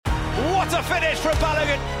What a finish from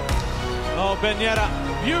Balogun. Oh, Benyera,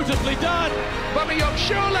 beautifully done. Aubameyang,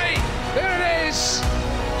 surely. There it is.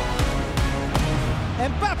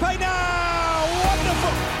 Mbappe now.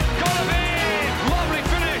 Wonderful. Gotta be. Lovely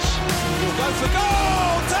finish. He'll go for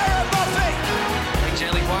goal. Tara Mbappe. Brings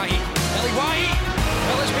Eli Wahi.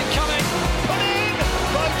 Well, it's been coming. Put in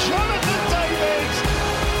by Jonathan David.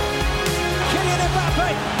 Kylian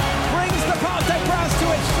Mbappe brings the Parc des Princes to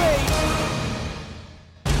its feet.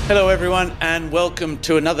 Hello everyone and welcome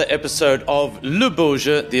to another episode of Le Beau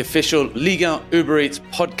Jeu, the official Ligue 1 Uber Eats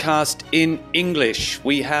podcast in English.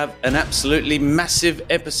 We have an absolutely massive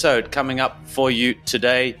episode coming up for you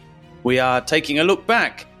today. We are taking a look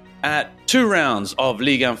back at 2 rounds of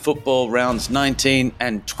Ligue 1 football, rounds 19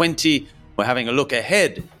 and 20. We're having a look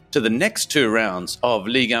ahead to the next 2 rounds of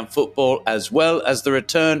Ligue 1 football, as well as the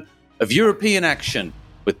return of European action,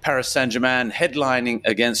 with Paris Saint-Germain headlining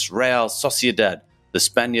against Real Sociedad, the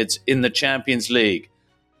Spaniards in the Champions League.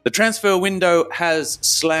 The transfer window has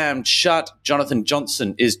slammed shut. Jonathan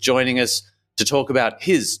Johnson is joining us to talk about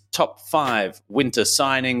his top 5 winter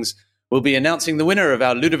signings. We'll be announcing the winner of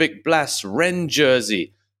our Ludovic Blas Rennes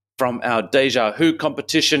jersey from our Déjà Who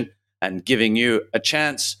competition and giving you a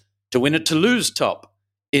chance to win a Toulouse top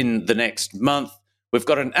in the next month. We've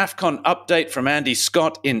got an AFCON update from Andy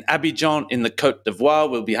Scott in Abidjan in the Côte d'Ivoire.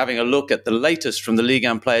 We'll be having a look at the latest from the Ligue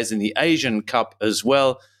 1 players in the Asian Cup as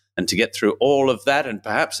well. And to get through all of that, and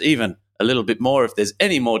perhaps even a little bit more if there's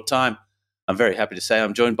any more time, I'm very happy to say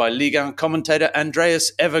I'm joined by Ligue 1 commentator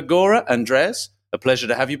Andreas Evagora. Andreas, a pleasure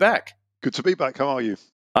to have you back. Good to be back. How are you?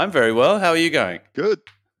 I'm very well. How are you going? Good.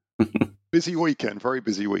 Busy weekend. Very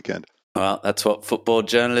busy weekend. Well, that's what football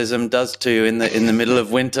journalism does to you in the middle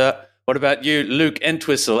of winter. What about you, Luke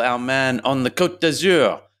Entwistle, our man on the Côte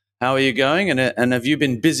d'Azur? How are you going? And have you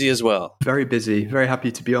been busy as well? Very busy. Very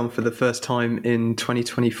happy to be on for the first time in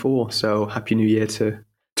 2024. So Happy New Year to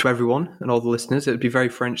everyone and all the listeners. It would be very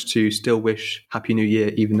French to still wish Happy New Year,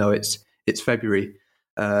 even though it's February.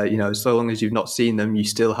 So long as you've not seen them, you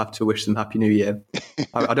still have to wish them Happy New Year.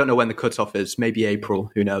 I don't know when the cutoff is. Maybe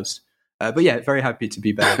April. Who knows? But yeah, very happy to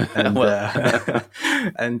be back. And,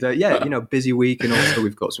 busy week. And also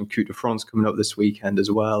we've got some Coupe de France coming up this weekend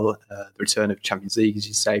as well. The return of Champions League, as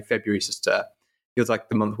you say. February just feels like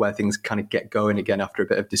the month where things kind of get going again after a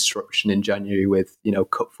bit of disruption in January with,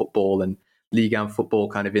 cup football and Ligue 1 football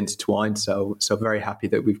kind of intertwined. So very happy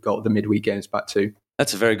that we've got the midweek games back too.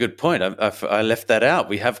 That's a very good point. I left that out.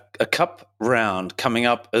 We have a cup round coming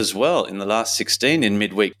up as well in the last 16 in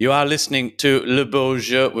midweek. You are listening to Le Beau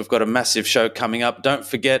Jeu. We've got a massive show coming up. Don't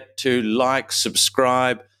forget to like,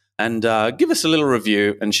 subscribe, and give us a little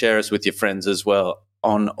review and share us with your friends as well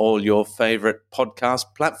on all your favorite podcast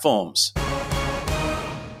platforms.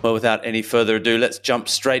 Well, without any further ado, let's jump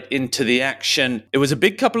straight into the action. It was a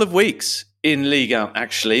big couple of weeks in Ligue 1,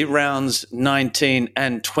 actually, rounds 19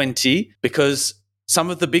 and 20, because some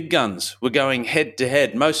of the big guns were going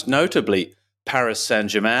head-to-head, most notably Paris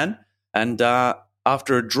Saint-Germain. And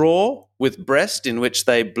after a draw with Brest, in which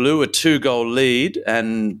they blew a 2-goal lead,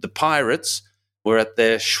 and the Pirates were at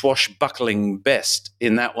their swashbuckling best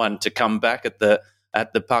in that one to come back at the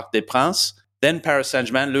Parc des Princes, then Paris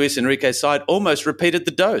Saint-Germain, Luis Enrique's side, almost repeated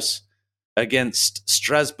the dose against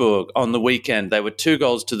Strasbourg on the weekend. They were 2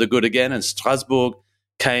 goals to the good again, and Strasbourg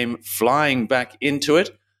came flying back into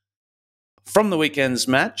it. From the weekend's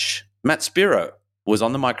match, Matt Spiro was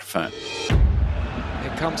on the microphone.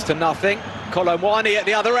 It comes to nothing. Colomwani at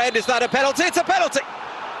the other end. Is that a penalty? It's a penalty.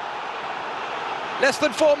 Less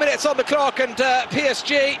than 4 minutes on the clock, and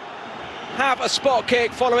PSG have a spot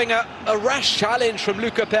kick following a rash challenge from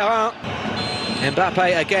Lucas Perrin.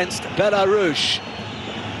 Mbappe against Belarus.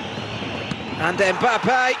 And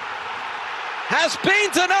Mbappe has been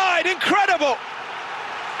denied. Incredible.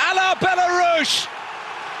 Alain Belarus,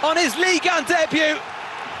 on his Ligue 1 debut,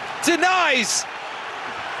 denies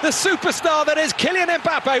the superstar that is Kylian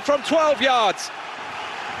Mbappe from 12 yards.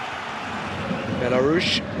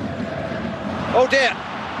 Belarus. Oh dear,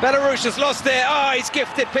 Belarus has lost it. He's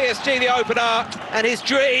gifted PSG the opener, and his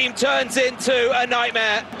dream turns into a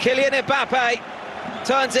nightmare. Kylian Mbappe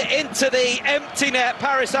turns it into the empty net.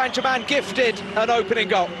 Paris Saint-Germain gifted an opening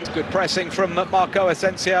goal. It's good pressing from Marco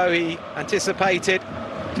Asensio. He anticipated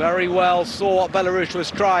very well, saw what Belarus was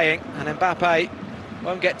trying, and Mbappe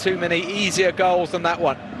won't get too many easier goals than that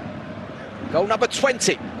one. Goal number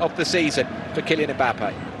 20 of the season for Kylian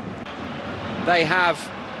Mbappe. They have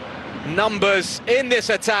numbers in this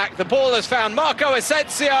attack. The ball has found Marco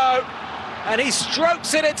Asensio, and he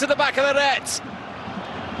strokes it into the back of the net.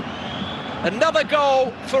 Another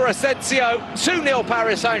goal for Asensio, 2-0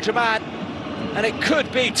 Paris Saint-Germain, and it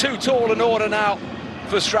could be too tall an order now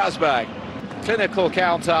for Strasbourg. Clinical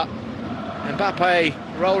counter.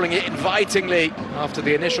 Mbappe rolling it invitingly after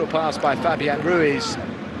the initial pass by Fabian Ruiz.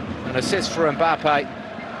 An assist for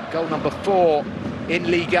Mbappe. Goal number 4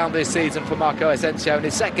 in Ligue 1 this season for Marco Asensio, and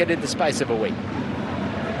his second in the space of a week.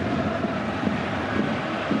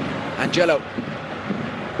 Angelo's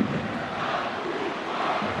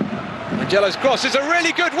cross is a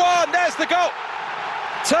really good one. There's the goal.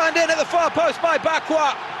 Turned in at the far post by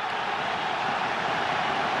Bakwa.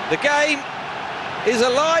 The game is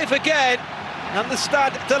alive again, and the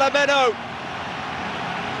Stade de la Meno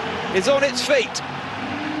is on its feet.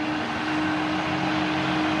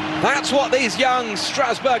 That's what these young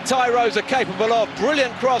Strasbourg Tyros are capable of.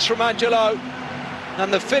 Brilliant cross from Angelo,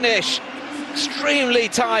 and the finish extremely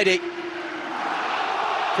tidy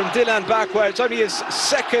from Dylan Bakwa. It's only his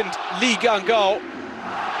second Ligue 1 goal.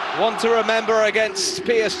 One to remember against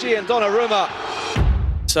PSG and Donnarumma.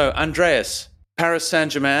 So, Andreas, Paris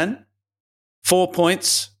Saint-Germain, 4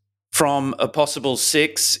 points from a possible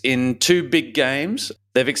 6 in 2 big games.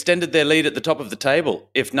 They've extended their lead at the top of the table,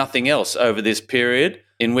 if nothing else, over this period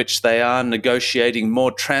in which they are negotiating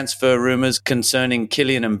more transfer rumours concerning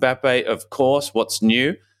Kylian Mbappe, of course. What's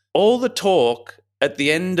new? All the talk at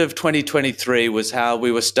the end of 2023 was how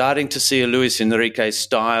we were starting to see a Luis Enrique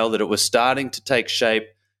style, that it was starting to take shape,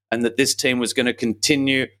 and that this team was going to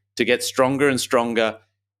continue to get stronger and stronger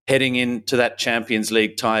heading into that Champions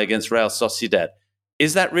League tie against Real Sociedad.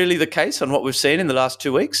 Is that really the case on what we've seen in the last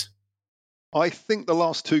 2 weeks? I think the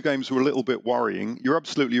last 2 games were a little bit worrying. You're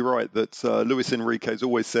absolutely right that Luis Enrique has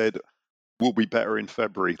always said, we'll be better in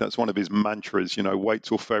February. That's one of his mantras, wait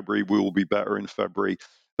till February, we will be better in February.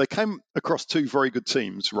 They came across 2 very good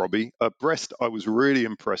teams, Robbie. Brest, I was really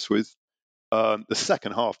impressed with. The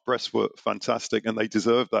second half, Brest were fantastic, and they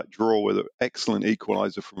deserved that draw with an excellent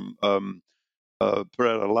equaliser from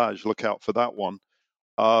Pereira Lage. Look out for that one.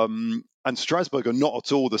 And Strasbourg are not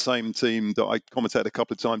at all the same team that I commented a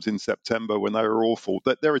couple of times in September when they were awful.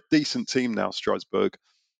 They're a decent team now, Strasbourg,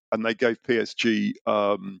 and they gave PSG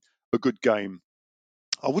a good game.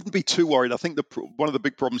 I wouldn't be too worried. I think one of the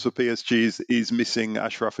big problems for PSG is missing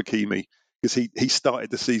Achraf Hakimi, because he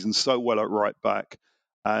started the season so well at right back,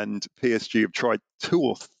 and PSG have tried 2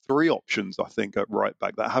 or 3 options, I think, at right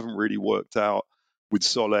back that haven't really worked out, with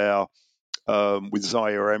Soler, with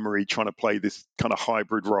Zaire Emery trying to play this kind of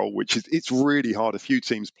hybrid role, which it's really hard. A few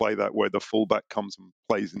teams play that, where the fullback comes and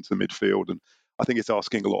plays into midfield, and I think it's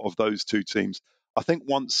asking a lot of those 2 teams. I think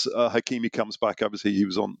once Hakimi comes back, obviously he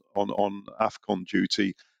was on AFCON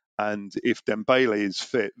duty, and if Dembele is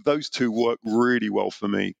fit, those 2 work really well for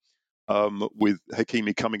me, with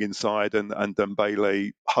Hakimi coming inside and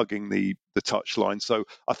Dembele hugging the touchline. So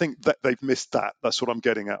I think that they've missed that. That's what I'm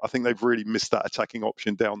getting at. I think they've really missed that attacking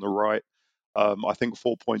option down the right. I think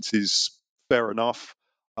 4 points is fair enough.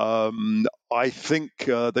 I think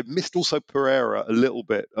they've missed also Pereira a little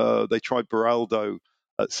bit. They tried Beraldo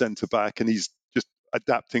at centre-back, and he's just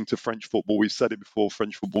adapting to French football. We've said it before,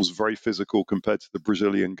 French football is very physical compared to the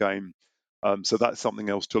Brazilian game. So that's something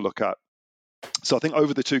else to look at. So I think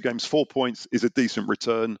over the 2 games, 4 points is a decent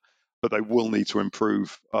return, but they will need to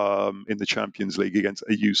improve in the Champions League against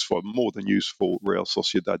a more than useful Real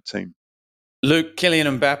Sociedad team. Luke,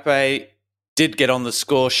 Kylian Mbappe did get on the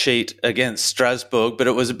score sheet against Strasbourg, but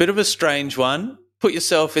it was a bit of a strange one. Put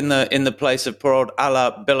yourself in the place of poor old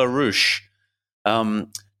Ala Belarus.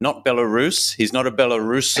 Not Belarus. He's not a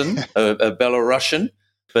Belarusian, a Belarusian,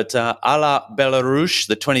 but Ala Belarus,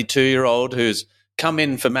 the 22-year-old who's come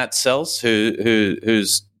in for Matt Sels,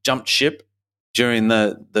 who's jumped ship during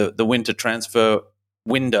the winter transfer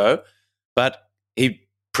window, but he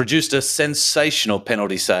produced a sensational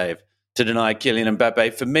penalty save to deny Kylian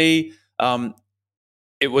Mbappe. For me,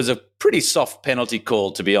 it was a pretty soft penalty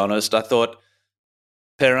call, to be honest. I thought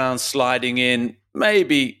Perrin sliding in,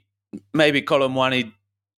 maybe Colomwani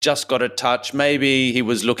just got a touch, maybe he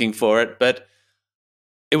was looking for it, but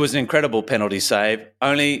it was an incredible penalty save,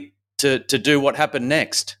 only to do what happened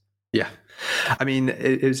next. Yeah. I mean,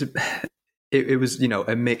 it was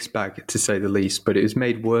a mixed bag, to say the least, but it was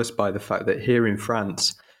made worse by the fact that here in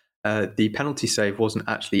France, the penalty save wasn't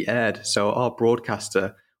actually aired. So our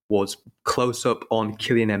broadcaster was close up on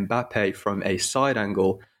Kylian Mbappe from a side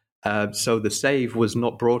angle. So the save was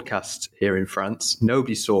not broadcast here in France.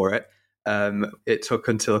 Nobody saw it. It took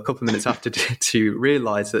until a couple of minutes after to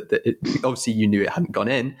realise that obviously you knew it hadn't gone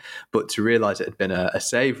in, but to realise it had been a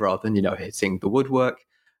save rather than, hitting the woodwork.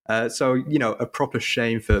 So a proper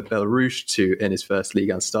shame for Belarus in his first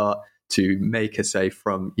Ligue 1 start to make a save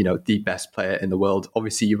from, the best player in the world.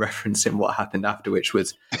 Obviously, you referencing what happened after, which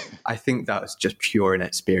was, I think that was just pure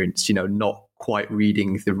inexperience, not quite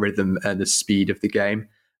reading the rhythm and the speed of the game.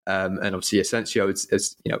 And obviously Asensio,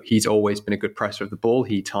 he's always been a good presser of the ball.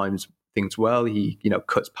 He times things well. He,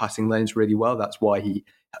 cuts passing lanes really well. That's why he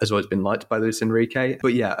has always been liked by Luis Enrique.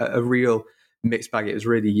 But yeah, a real mixed bag. It was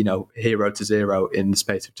really, 0 to 0 in the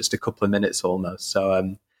space of just a couple of minutes almost.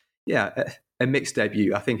 So, a mixed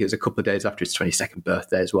debut. I think it was a couple of days after his 22nd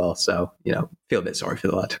birthday as well. So, feel a bit sorry for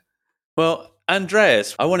the lad. Well,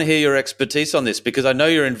 Andreas, I want to hear your expertise on this because I know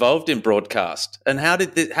you're involved in broadcast. And how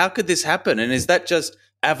could this happen? And is that just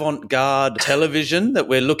avant-garde television that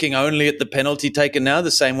we're looking only at the penalty taken now,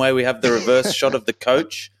 the same way we have the reverse shot of the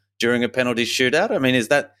coach during a penalty shootout? I mean, is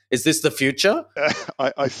this the future?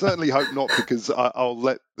 I certainly hope not, because I'll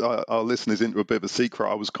let our listeners into a bit of a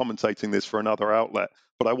secret. I was commentating this for another outlet,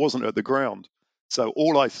 but I wasn't at the ground. So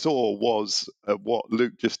all I saw was what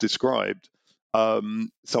Luke just described.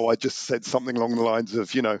 So I just said something along the lines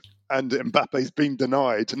of, and Mbappe's been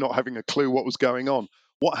denied, not having a clue what was going on.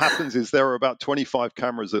 What happens is there are about 25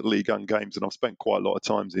 cameras at Ligue 1 games, and I've spent quite a lot of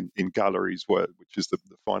times in galleries, which is the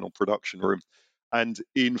final production room. And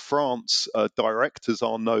in France, directors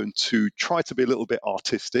are known to try to be a little bit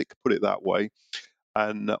artistic, put it that way.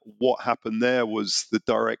 And what happened there was the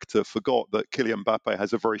director forgot that Kylian Mbappe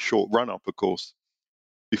has a very short run-up, of course,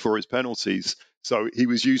 before his penalties. So he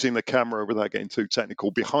was using the camera, without getting too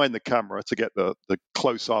technical, behind the camera to get the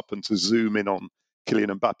close-up and to zoom in on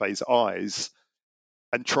Kylian Mbappe's eyes,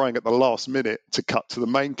 and trying at the last minute to cut to the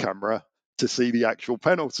main camera to see the actual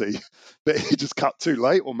penalty. But he just cut too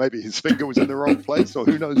late, or maybe his finger was in the wrong place, or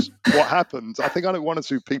who knows what happened. I think I know one or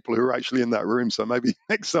two people who are actually in that room, so maybe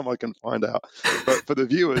next time I can find out. But for the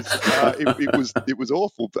viewers, it was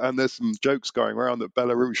awful. And there's some jokes going around that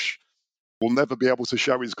Belarus will never be able to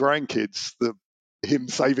show his grandkids him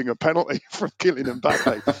saving a penalty from Kylian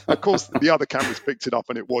Mbappe. Of course, the other cameras picked it up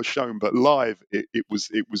and it was shown, but live, it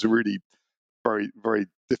was really very, very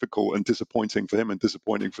difficult and disappointing for him and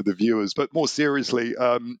disappointing for the viewers. But more seriously,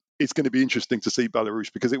 it's going to be interesting to see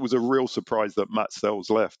Belarus, because it was a real surprise that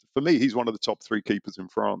Matsels left. For me, he's one of the top 3 keepers in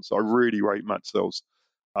France. I really rate Matsels,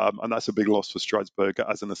 and that's a big loss for Strasbourg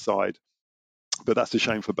as an aside. But that's a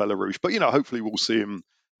shame for Belarus. But, hopefully we'll see him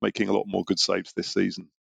making a lot more good saves this season.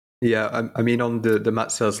 Yeah, I mean, on the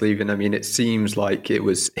Matsels leaving, I mean, it seems like it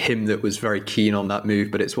was him that was very keen on that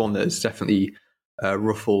move, but it's one that has definitely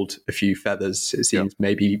ruffled a few feathers, it seems,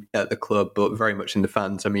 maybe at the club, but very much in the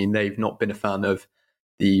fans. I mean, they've not been a fan of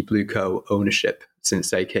the Blueco ownership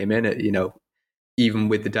since they came in. Even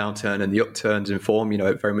with the downturn and the upturns in form,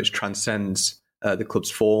 it very much transcends the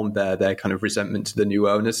club's form, their kind of resentment to the new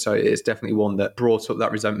owners. So it's definitely one that brought up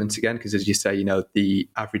that resentment again, because as you say, the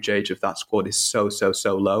average age of that squad is so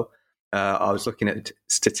low. I was looking at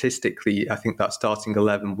statistically, I think that starting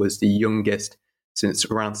 11 was the youngest since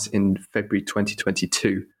around in February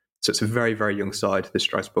 2022. So it's a very, very young side, the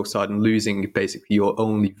Strasbourg side, and losing basically your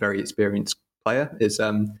only very experienced player is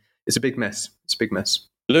a big mess. It's a big mess.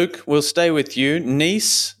 Luke, we'll stay with you.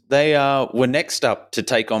 Nice, they were next up to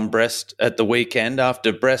take on Brest at the weekend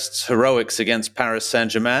after Brest's heroics against Paris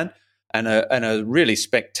Saint-Germain and a really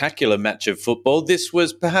spectacular match of football. This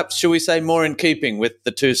was perhaps, shall we say, more in keeping with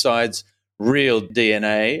the two sides' real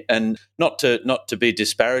DNA, and not to be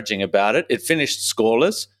disparaging about it. It finished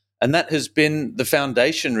scoreless, and that has been the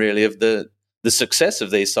foundation really of the success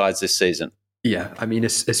of these sides this season. Yeah, I mean,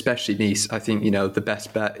 especially Nice, I think, the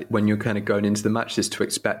best bet when you're kind of going into the match is to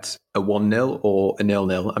expect a 1-0 or a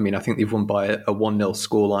 0-0. I mean, I think they've won by a 1-0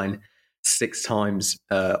 scoreline 6 times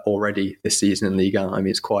already this season in Ligue 1. I mean,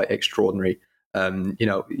 it's quite extraordinary.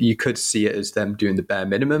 You could see it as them doing the bare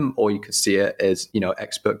minimum, or you could see it as,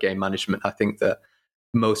 expert game management. I think that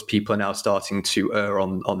most people are now starting to err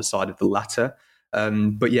on the side of the latter.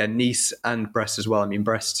 But yeah, Nice and Brest as well. I mean,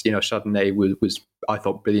 Brest, Chardonnay was I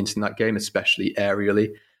thought, brilliant in that game, especially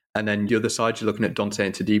aerially. And then the other side, you're looking at Dante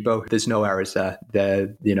and Todibo. There's no errors there.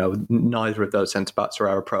 Neither of those centre-backs are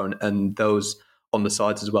error-prone. And those on the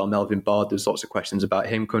sides as well, Melvin Bard, there's lots of questions about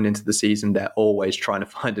him coming into the season. They're always trying to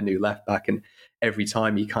find a new left-back, and every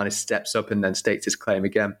time he kind of steps up and then stakes his claim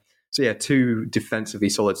again. So yeah, 2 defensively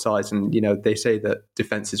solid sides. And, they say that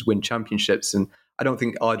defences win championships, and I don't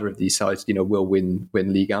think either of these sides, will win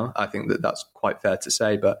Ligue 1. I think that that's quite fair to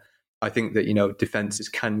say, but I think that, defences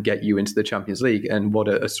can get you into the Champions League, and what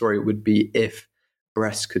a story it would be if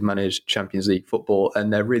Brest could manage Champions League football,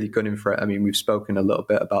 and they're really gunning for it. I mean, we've spoken a little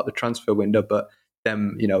bit about the transfer window, but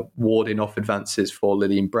them, warding off advances for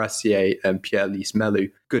Lilian Brassier and Pierre-Lise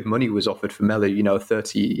Melu. Good money was offered for Melu,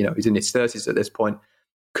 30, he's in his 30s at this point,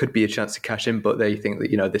 could be a chance to cash in, but they think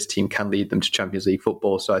that, this team can lead them to Champions League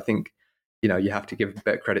football. So I think you have to give a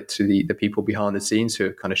bit of credit to the people behind the scenes who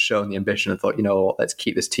have kind of shown the ambition and thought, let's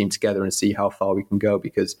keep this team together and see how far we can go,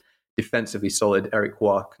 because defensively solid Eric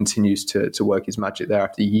Roy continues to work his magic there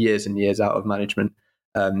after years and years out of management.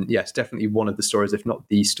 Yes, definitely one of the stories, if not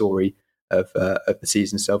the story of the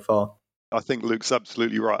season so far. I think Luke's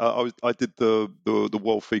absolutely right. I did the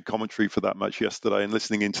World Feed commentary for that match yesterday, and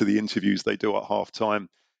listening into the interviews they do at half time,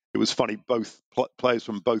 it was funny. Both players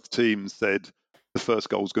from both teams said the first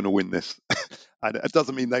goal is going to win this, and it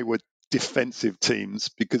doesn't mean they were defensive teams,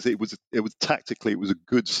 because it was tactically it was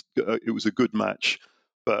a good match.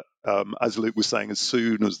 But as Luke was saying, as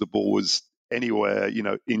soon as the ball was anywhere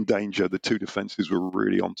in danger, the two defenses were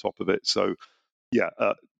really on top of it. So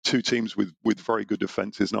two teams with very good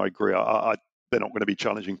defenses, and I agree. They're not going to be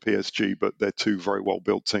challenging PSG, but they're two very well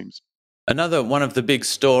built teams. Another one of the big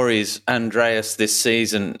stories, Andreas, this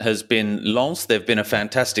season has been Lens. They've been a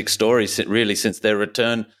fantastic story really since their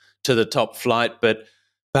return to the top flight. But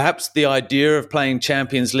perhaps the idea of playing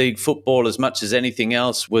Champions League football as much as anything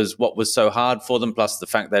else was what was so hard for them, plus the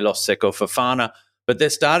fact they lost Seko Fofana. But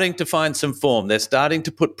they're starting to find some form. They're starting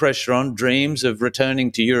to put pressure on. Dreams of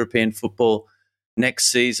returning to European football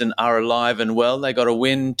next season are alive and well. They got a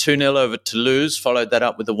win 2-0 over Toulouse, followed that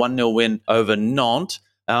up with a 1-0 win over Nantes.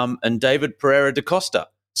 And David Pereira da Costa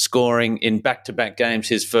scoring in back-to-back games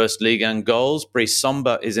his first Ligue 1 goals. Brice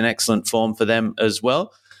Samba is in excellent form for them as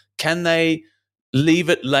well. Can they leave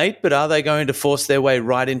it late, but are they going to force their way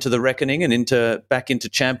right into the reckoning and back into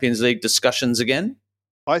Champions League discussions again?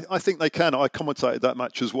 I think they can. I commentated that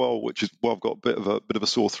match as well, which is I've got a bit of a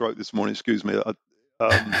sore throat this morning. Excuse me.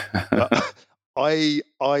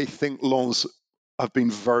 I think Lens have been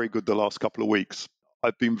very good the last couple of weeks.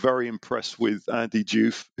 I've been very impressed with Andy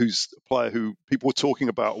Diouf, who's a player who people were talking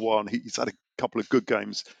about. He's had a couple of good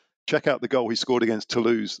games. Check out the goal he scored against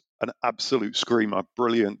Toulouse, an absolute screamer,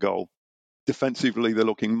 brilliant goal. Defensively, they're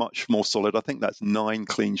looking much more solid. I think that's 9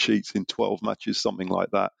 clean sheets in 12 matches, something like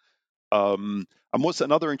that. And what's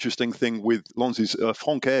another interesting thing with Lens is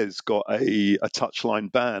Francaise got a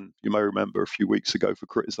touchline ban, you may remember, a few weeks ago for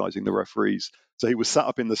criticising the referees. So he was sat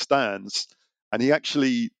up in the stands, and he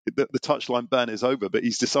actually, the touchline ban is over, but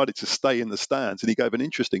he's decided to stay in the stands. And he gave an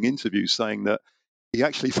interesting interview saying that he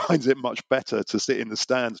actually finds it much better to sit in the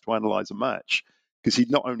stands to analyse a match, because he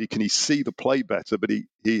not only can he see the play better, but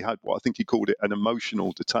he had what I think he called it an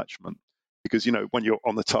emotional detachment. Because, when you're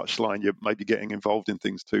on the touchline, you're maybe getting involved in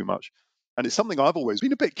things too much. And it's something I've always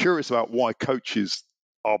been a bit curious about, why coaches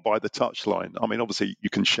are by the touchline. I mean, obviously, you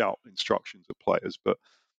can shout instructions at players, but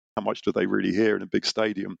how much do they really hear in a big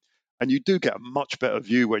stadium? And you do get a much better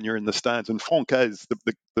view when you're in the stands. And Francaise,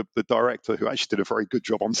 the director, who actually did a very good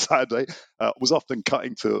job on Saturday, was often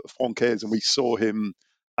cutting to Francaise, and we saw him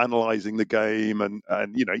analysing the game. And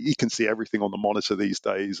you can see everything on the monitor these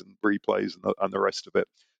days, and replays and the rest of it.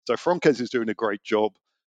 So Francaise is doing a great job.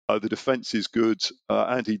 The defence is good.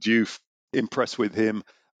 Andy Diouf, impressed with him.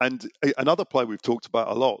 And another player we've talked about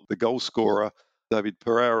a lot, the goal scorer, David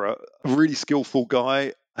Pereira, a really skillful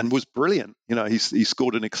guy, and was brilliant. He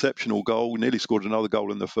scored an exceptional goal, nearly scored another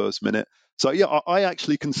goal in the first minute. So, I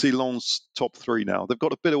actually can see Lens top 3 now. They've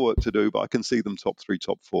got a bit of work to do, but I can see them top 3,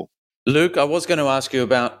 top 4. Luke, I was going to ask you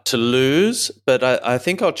about Toulouse, but I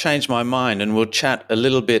think I'll change my mind and we'll chat a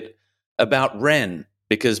little bit about Rennes,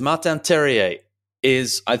 because Martin Terrier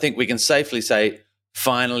is, I think we can safely say,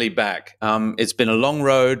 finally back. It's been a long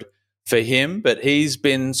road for him, but he's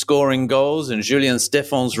been scoring goals, and Julien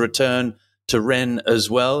Stéphan's return to Rennes as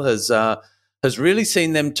well has really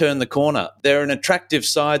seen them turn the corner. They're an attractive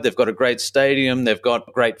side. They've got a great stadium. They've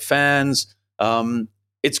got great fans.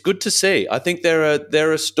 It's good to see. I think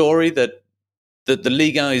they're a story that the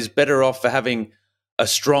Ligue 1 is better off for having a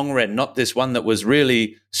strong Rennes, not this one that was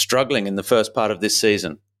really struggling in the first part of this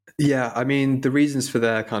season. Yeah, I mean, the reasons for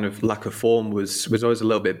their kind of lack of form was always a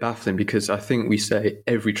little bit baffling, because I think we say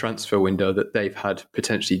every transfer window that they've had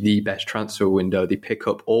potentially the best transfer window. They pick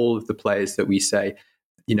up all of the players that we say,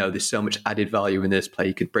 there's so much added value in this player.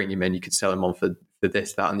 You could bring him in, you could sell him on for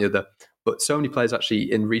this, that, and the other. But so many players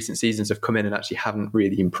actually in recent seasons have come in and actually haven't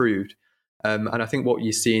really improved. And I think what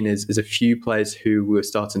you're seeing is a few players who were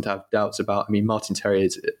starting to have doubts about. I mean, Martin Terrier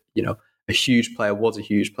is, a huge player, was a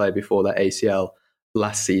huge player before that ACL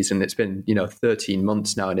last season. It's been, 13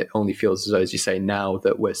 months now, and it only feels as though, as you say, now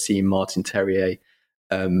that we're seeing Martin Terrier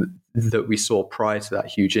that we saw prior to that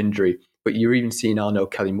huge injury. But you're even seeing Arnaud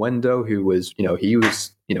Kalimwendo, who was, he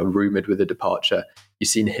was, rumoured with a departure. You've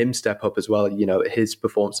seen him step up as well. His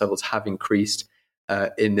performance levels have increased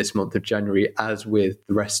in this month of January, as with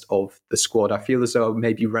the rest of the squad. I feel as though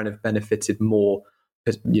maybe Rennes have benefited more,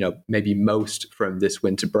 maybe most from this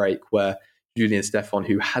winter break, where Julien Stéphan,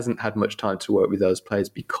 who hasn't had much time to work with those players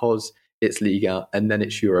because it's Liga and then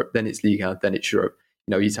it's Europe, then it's Liga, then it's Europe.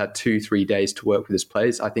 He's had 2-3 days to work with his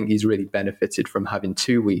players. I think he's really benefited from having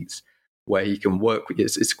 2 weeks where he can work with.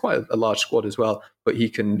 It's quite a large squad as well, but he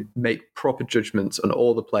can make proper judgments on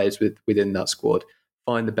all the players within that squad,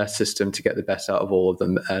 find the best system to get the best out of all of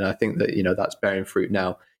them. And I think that, that's bearing fruit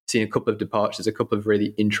now. Seen a couple of departures, a couple of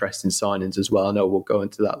really interesting signings as well. I know we'll go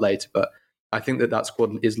into that later, but I think that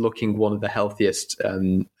squad is looking one of the healthiest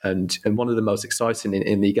and one of the most exciting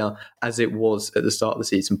in Liga, as it was at the start of the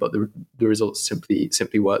season. But the results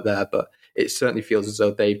simply weren't there. But it certainly feels as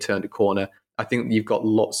though they've turned a corner. I think you've got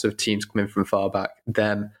lots of teams coming from far back.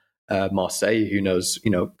 Them, Marseille, who knows,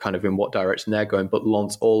 kind of in what direction they're going. But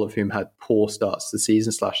Lens, all of whom had poor starts to the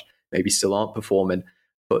season, / maybe still aren't performing.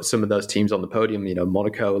 But some of those teams on the podium,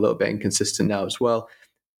 Monaco, a little bit inconsistent now as well.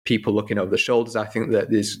 People looking over the shoulders. I think that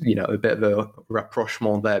there's, a bit of a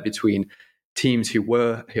rapprochement there between teams who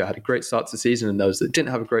had a great start to the season and those that didn't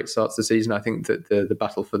have a great start to the season. I think that the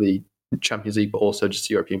battle for the Champions League, but also just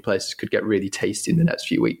European places, could get really tasty in the next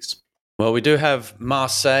few weeks. Well, we do have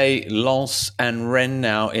Marseille, Lens and Rennes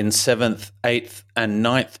now in 7th, 8th and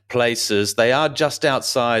 9th places. They are just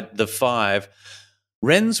outside the 5.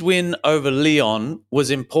 Rennes' win over Lyon was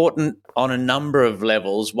important on a number of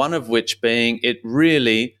levels, one of which being it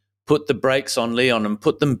really put the brakes on Lyon and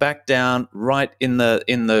put them back down right in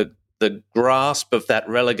the grasp of that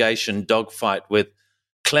relegation dogfight with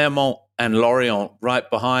Clermont and Lorient right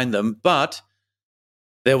behind them. But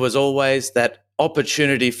there was always that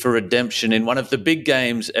opportunity for redemption in one of the big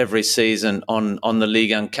games every season on the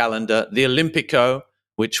Ligue 1 calendar, the Olympico,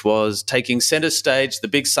 which was taking centre stage, the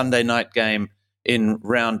big Sunday night game in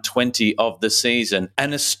round 20 of the season.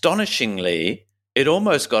 And astonishingly, it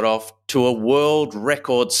almost got off to a world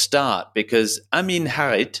record start because Amin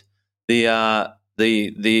Harit,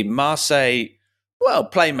 the Marseille,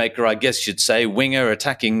 playmaker, I guess you'd say, winger,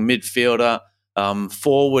 attacking midfielder,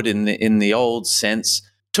 forward in the old sense,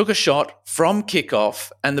 took a shot from kickoff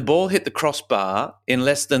and the ball hit the crossbar in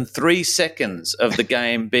less than 3 seconds of the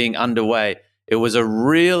game being underway. It was a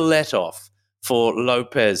real let-off for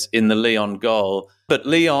Lopez in the Lyon goal. But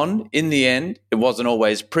Lyon, in the end, it wasn't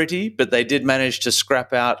always pretty, but they did manage to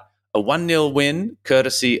scrap out a 1-0 win,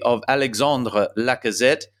 courtesy of Alexandre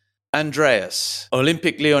Lacazette. Andreas,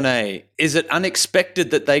 Olympique Lyonnais, is it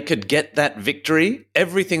unexpected that they could get that victory?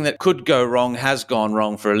 Everything that could go wrong has gone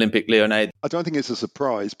wrong for Olympique Lyonnais. I don't think it's a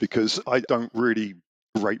surprise because I don't really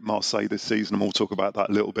rate Marseille this season, and we'll talk about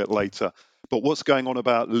that a little bit later. But what's going on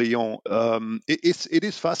about Lyon, it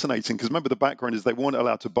is fascinating because remember the background is they weren't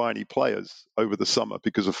allowed to buy any players over the summer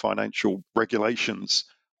because of financial regulations.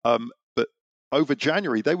 But over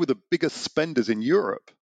January, they were the biggest spenders in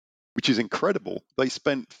Europe, which is incredible. They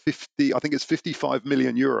spent 55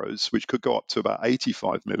 million euros, which could go up to about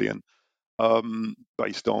 85 million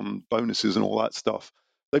based on bonuses and all that stuff.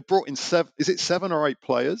 They brought in 7 or 8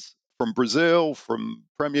 players from Brazil, from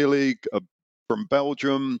Premier League, from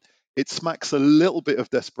Belgium. It smacks a little bit of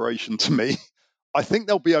desperation to me. I think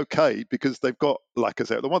they'll be okay because they've got, like I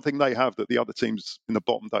said, the one thing they have that the other teams in the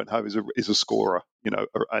bottom don't have is a scorer,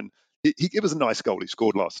 and it was a nice goal he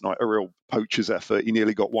scored last night, a real poacher's effort. He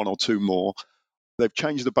nearly got 1 or 2 more. They've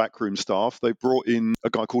changed the backroom staff. They brought in a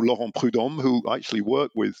guy called Laurent Prudhomme, who I actually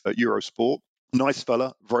worked with at Eurosport. Nice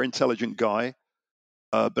fella, very intelligent guy,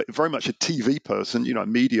 but very much a TV person, a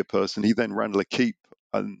media person. He then ran L'Équipe,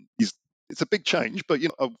 and it's a big change, but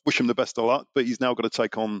I wish him the best of luck. But he's now got to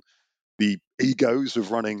take on the egos of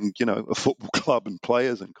running, a football club and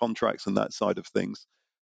players and contracts and that side of things.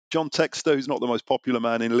 John Textor, who's not the most popular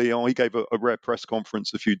man in Lyon, he gave a rare press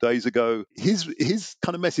conference a few days ago. His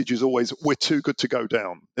kind of message is always, we're too good to go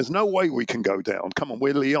down. There's no way we can go down. Come on,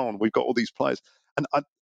 we're Lyon. We've got all these players. And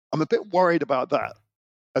I'm a bit worried about that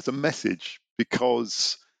as a message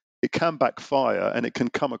because it can backfire and it can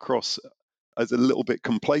come across as a little bit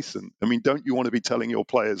complacent. I mean, don't you want to be telling your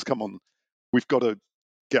players, come on, we've got to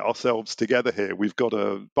get ourselves together here. We've got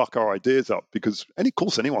to buck our ideas up because, of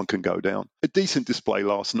course, anyone can go down. A decent display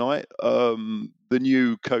last night. The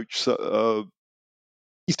new coach,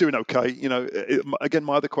 he's doing okay. Again,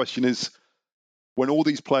 my other question is, when all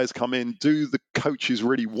these players come in, do the coaches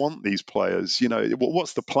really want these players?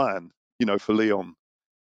 What's the plan, for Lyon?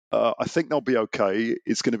 I think they'll be okay.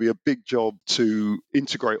 It's going to be a big job to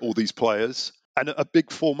integrate all these players and a big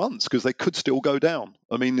 4 months because they could still go down.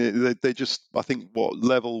 I mean, they just, I think,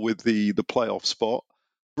 level with the playoff spot.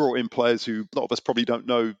 Brought in players who a lot of us probably don't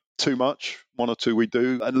know too much. 1 or 2 we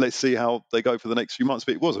do. And let's see how they go for the next few months.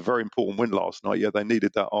 But it was a very important win last night. Yeah, they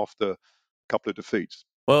needed that after a couple of defeats.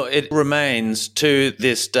 Well, it remains to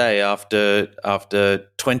this day, after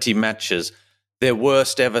 20 matches, their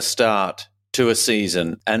worst ever start to a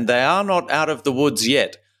season. And they are not out of the woods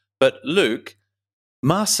yet. But Luke,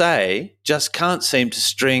 Marseille just can't seem to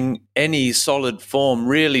string any solid form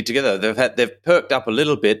really together. They've perked up a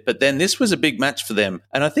little bit, but then this was a big match for them.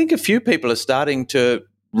 And I think a few people are starting to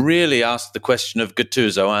really ask the question of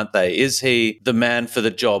Gattuso, aren't they? Is he the man for the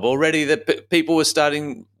job? Already people were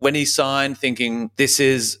starting, when he signed, thinking this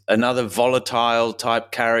is another volatile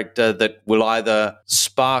type character that will either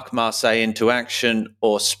spark Marseille into action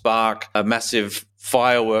or spark a massive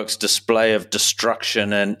fireworks display of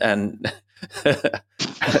destruction and an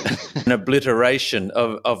obliteration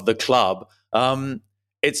of the club.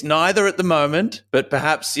 It's neither at the moment, but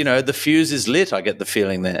perhaps, the fuse is lit, I get the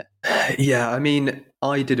feeling there. Yeah, I mean,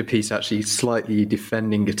 I did a piece actually slightly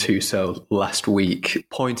defending Gattuso last week,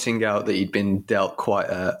 pointing out that he'd been dealt quite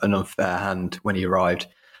an unfair hand when he arrived.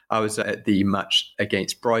 I was at the match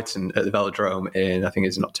against Brighton at the Velodrome I think it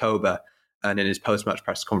was in October, and in his post-match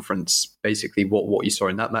press conference, basically what you saw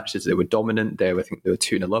in that match is they were dominant. I think they were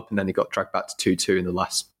 2-0 up, and then they got dragged back to 2-2 in the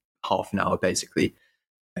last half an hour, basically.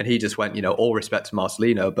 And he just went, all respect to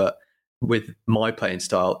Marcelino, but with my playing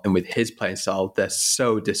style and with his playing style, they're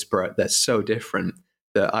so disparate, they're so different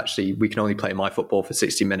that actually we can only play my football for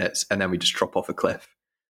 60 minutes and then we just drop off a cliff.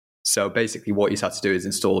 So basically what he's had to do is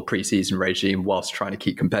install a pre-season regime whilst trying to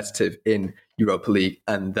keep competitive in Europa League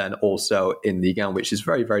and then also in Ligue 1, which is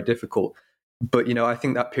very, very difficult. But, I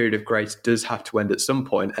think that period of grace does have to end at some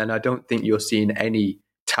point, and I don't think you're seeing any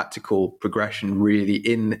tactical progression really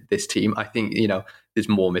in this team. I think, there's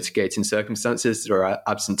more mitigating circumstances. There are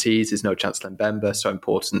absentees. There's no Chancellor Mbemba, so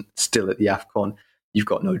important still at the AFCON. You've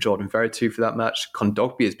got no Jordan Veretout for that match.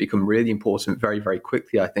 Kondogbia has become really important very, very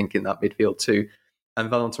quickly, I think, in that midfield too. And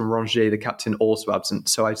Valentin Rongier, the captain, also absent.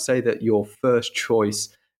 So I'd say that your first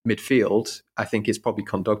choice midfield, I think, is probably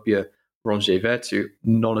Kondogbia, Rongier, Veretout.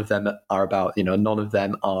 None of them are none of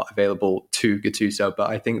them are available to Gattuso. But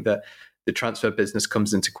I think that the transfer business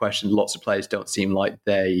comes into question. Lots of players don't seem like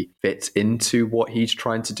they fit into what he's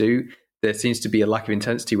trying to do. There seems to be a lack of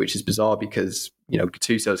intensity, which is bizarre because,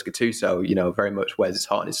 Gattuso's Gattuso, very much wears his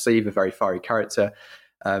heart on his sleeve, a very fiery character.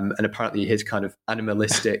 And apparently his kind of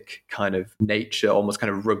animalistic kind of nature almost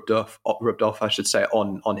kind of rubbed off, I should say,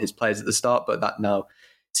 on his players at the start. But that now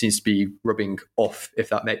seems to be rubbing off, if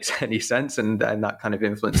that makes any sense. And that kind of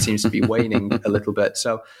influence seems to be waning a little bit.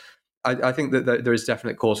 So I think that there is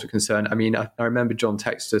definite cause for concern. I mean, I remember John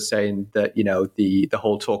Textor saying that, the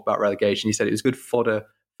whole talk about relegation, he said it was good fodder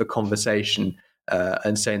for conversation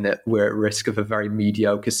and saying that we're at risk of a very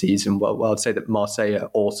mediocre season. Well, I'd say that Marseille are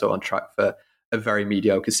also on track for a very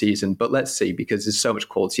mediocre season. But let's see, because there's so much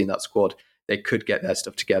quality in that squad. They could get their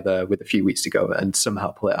stuff together with a few weeks to go and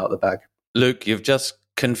somehow pull it out of the bag. Luke, you've just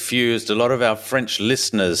confused a lot of our French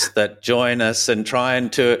listeners that join us and trying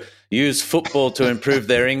to use football to improve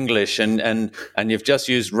their English, and you've just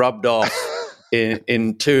used rubbed off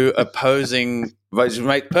in two opposing, which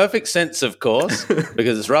make perfect sense, of course,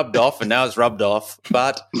 because it's rubbed off and now it's rubbed off.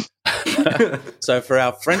 But so for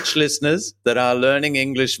our French listeners that are learning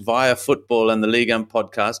English via football and the Ligue 1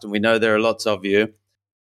 podcast, and we know there are lots of you,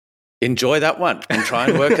 enjoy that one and try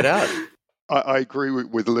and work it out. I agree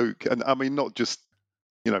with Luke. And I mean, not just,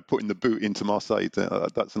 putting the boot into Marseille.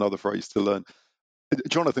 That's another phrase to learn.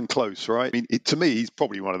 Jonathan Close, right? I mean, to me, he's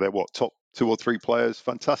probably one of their, top 2 or 3 players.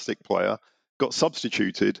 Fantastic player. Got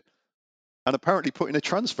substituted and apparently put in a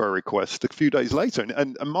transfer request a few days later.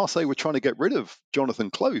 And Marseille were trying to get rid of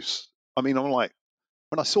Jonathan Close. I mean, I'm like,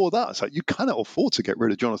 when I saw that, I was like, you cannot afford to get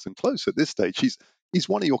rid of Jonathan Close at this stage. He's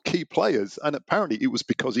one of your key players. And apparently it was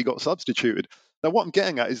because he got substituted. Now, what I'm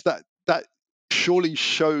getting at is that surely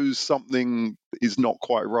shows something is not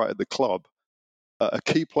quite right at the club. A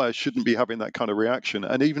key player shouldn't be having that kind of reaction.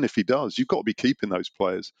 And even if he does, you've got to be keeping those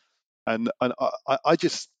players. And I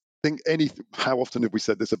just think how often have we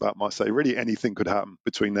said this about Marseille? Really anything could happen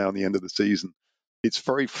between now and the end of the season. It's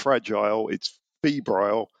very fragile. It's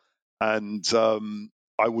febrile. And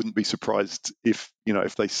I wouldn't be surprised if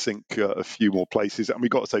they sink a few more places. And we've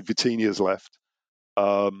got to say Vitinha's left.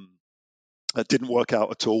 That didn't work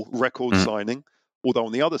out at all. Record signing. Although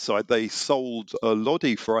on the other side, they sold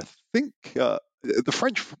Lodi for, I think, the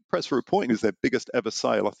French press were reporting is their biggest ever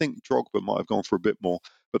sale. I think Drogba might have gone for a bit more,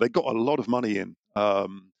 but they got a lot of money in.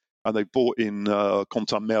 And they bought in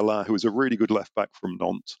Quentin Merlin, who is a really good left back from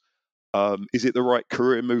Nantes. Is it the right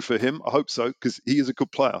career move for him? I hope so, because he is a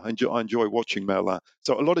good player. I enjoy watching Merlin.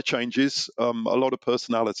 So a lot of changes, a lot of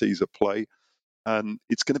personalities at play, and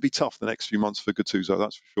it's going to be tough the next few months for Gattuso,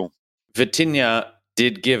 that's for sure. Vitinha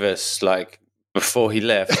did give us before he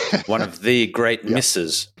left, one of the great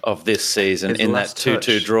misses of this season in that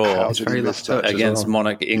 2-2 draw against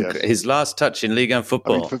Monaco. His last touch in Ligue 1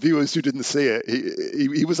 football. I mean, for viewers who didn't see it,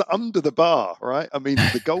 he was under the bar, right? I mean,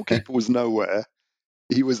 the goalkeeper was nowhere.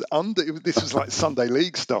 He was under. This was like Sunday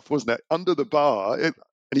League stuff, wasn't it? Under the bar, and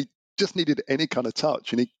he just needed any kind of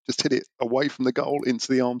touch, and he just hit it away from the goal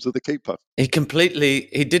into the arms of the keeper. He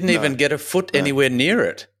didn't even get a foot anywhere near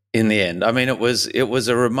it in the end. I mean, it was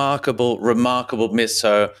a remarkable miss.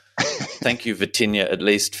 So thank you, Vitinha, at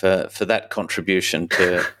least for that contribution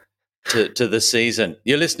to the season.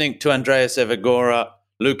 You're listening to Andreas Evagora,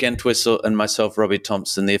 Luke Entwistle, and myself, Robbie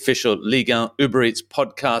Thomson, the official Ligue 1 Uber Eats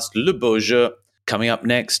podcast, Le Beau Jeu. Coming up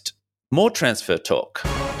next, more transfer talk.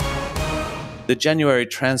 The January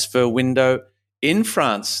transfer window in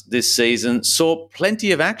France this season saw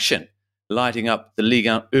plenty of action, lighting up the Ligue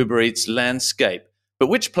 1 Uber Eats landscape. But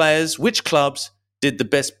which players, which clubs did the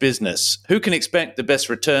best business? Who can expect the best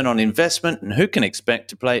return on investment, and who can expect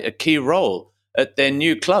to play a key role at their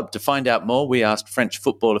new club? To find out more, we asked French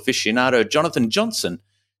football aficionado Jonathan Johnson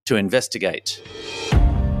to investigate.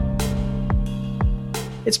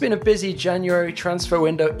 It's been a busy January transfer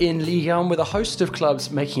window in Ligue 1, with a host of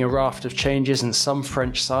clubs making a raft of changes and some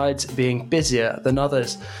French sides being busier than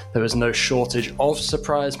others. There was no shortage of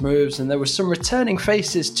surprise moves, and there were some returning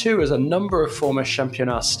faces too, as a number of former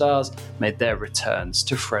Championnat stars made their returns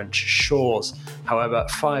to French shores. However,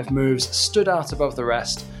 5 moves stood out above the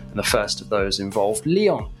rest, and the first of those involved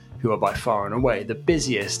Lyon, who are by far and away the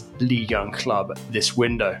busiest Ligue 1 club this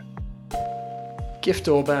window. Gift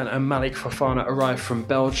Orban and Malik Fofana arrived from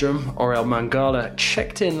Belgium. Aurel Mangala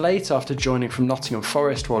checked in late after joining from Nottingham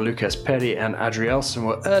Forest, while Lucas Perry and Adrielson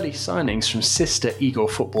were early signings from sister Eagle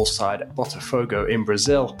football side Botafogo in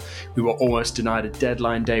Brazil. We were almost denied a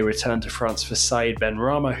deadline day return to France for Saïd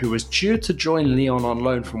Benrahma, who was due to join Lyon on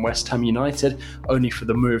loan from West Ham United, only for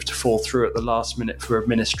the move to fall through at the last minute for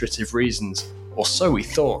administrative reasons. Or so we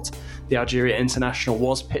thought. The Algeria international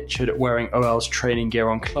was pictured wearing OL's training gear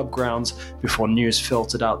on club grounds before news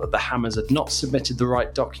filtered out that the Hammers had not submitted the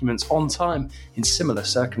right documents on time in similar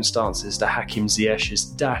circumstances to Hakim Ziyech's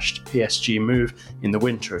dashed PSG move in the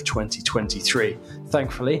winter of 2023.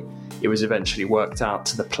 Thankfully, it was eventually worked out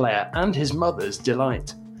to the player and his mother's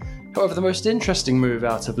delight. However, the most interesting move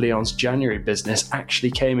out of Lyon's January business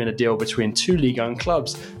actually came in a deal between 2 Ligue 1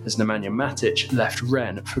 clubs, as Nemanja Matic left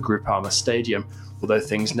Rennes for Groupama Stadium. Although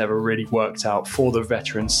things never really worked out for the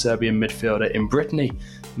veteran Serbian midfielder in Brittany,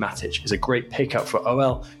 Matic is a great pickup for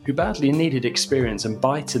OL, who badly needed experience and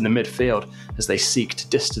bite in the midfield as they seek to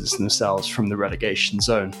distance themselves from the relegation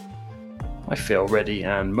zone. "I feel ready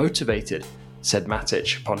and motivated," said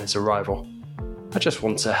Matic upon his arrival. "I just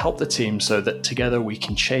want to help the team so that together we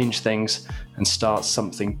can change things and start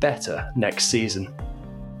something better next season.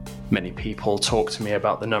 Many people talk to me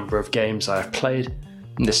about the number of games I have played,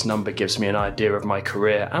 and this number gives me an idea of my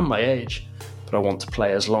career and my age, but I want to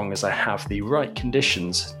play as long as I have the right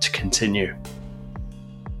conditions to continue."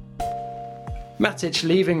 Matic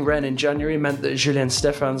leaving Rennes in January meant that Julien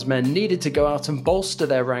Stéphan's men needed to go out and bolster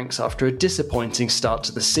their ranks after a disappointing start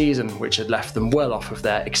to the season, which had left them well off of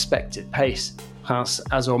their expected pace. Reims'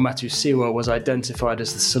 Azor Matusiwa was identified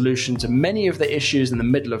as the solution to many of the issues in the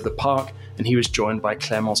middle of the park, and he was joined by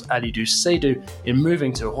Clémence Alidou Seydou in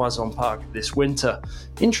moving to Roison Park this winter.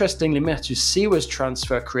 Interestingly, Matusiwa's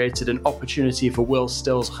transfer created an opportunity for Will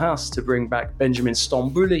Still's Reims to bring back Benjamin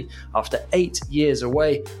Stambouli after 8 years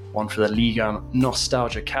away, one for the Ligue 1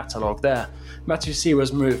 nostalgia catalogue there.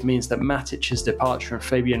 Matusiwa's move means that Matic's departure and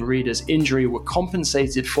Fabien Rieder's injury were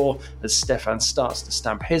compensated for, as Stéphan starts to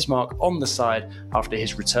stamp his mark on the side after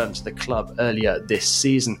his return to the club earlier this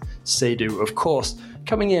season. Seydou, of course,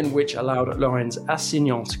 coming in, which allowed Lorrain's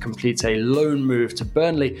Assignon to complete a loan move to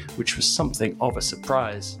Burnley, which was something of a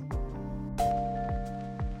surprise.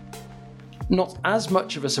 Not as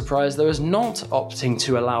much of a surprise, though, as Nantes opting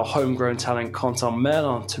to allow homegrown talent Quentin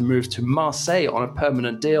Merlin to move to Marseille on a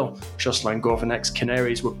permanent deal. Jocelyn Gourvenec's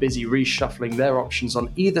Canaries were busy reshuffling their options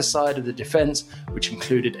on either side of the defence, which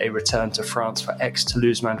included a return to France for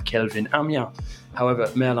ex-Toulouse man Kelvin Amiens.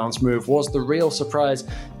 However, Merlin's move was the real surprise,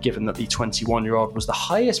 given that the 21-year-old was the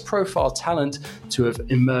highest profile talent to have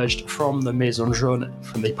emerged from the Maison Jaune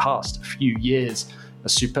from the past few years. A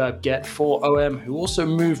superb get for OM, who also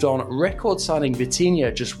moved on, record signing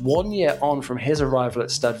Vitinha just 1 year on from his arrival at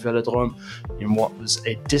Stade Vélodrome in what was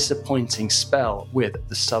a disappointing spell with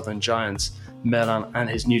the Southern Giants. Merlin and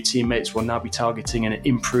his new teammates will now be targeting an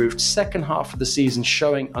improved second half of the season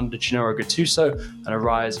showing under Gennaro Gattuso and a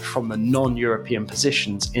rise from the non-European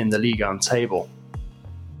positions in the Ligue 1 table.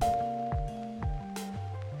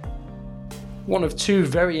 One of two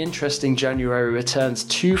very interesting January returns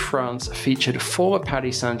to France featured former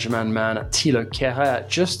Paris Saint-Germain man Thilo Kehrer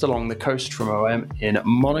just along the coast from OM in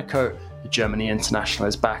Monaco. The Germany international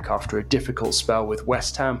is back after a difficult spell with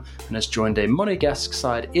West Ham and has joined a Monegasque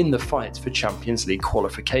side in the fight for Champions League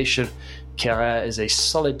qualification. Kehrer is a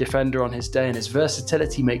solid defender on his day and his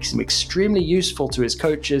versatility makes him extremely useful to his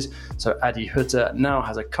coaches, so Adi Hutter now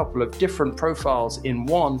has a couple of different profiles in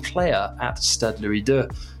one player at Stade Louis II.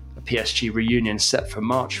 A PSG reunion set for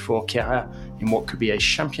March for Kehrer in what could be a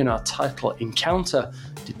Championnat title encounter,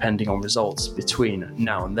 depending on results between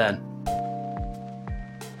now and then.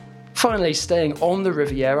 Finally, staying on the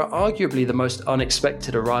Riviera, arguably the most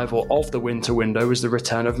unexpected arrival of the winter window was the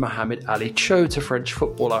return of Mohamed Ali Cho to French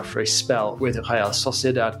football after a spell with Real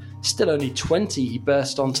Sociedad. Still only 20, he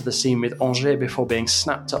burst onto the scene with Angers before being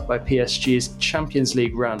snapped up by PSG's Champions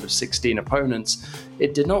League round of 16 opponents.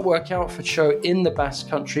 It did not work out for Cho in the Basque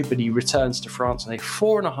Country, but he returns to France on a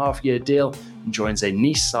 4.5-year deal and joins a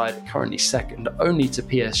Nice side currently second only to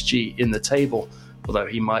PSG in the table. Although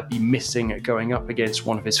he might be missing going up against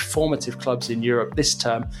one of his formative clubs in Europe this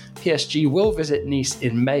term, PSG will visit Nice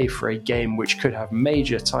in May for a game which could have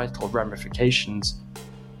major title ramifications.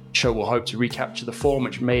 Cho will hope to recapture the form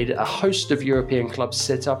which made a host of European clubs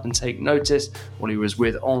sit up and take notice while he was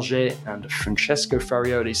with Angers, and Francesco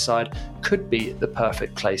Farioli's side could be the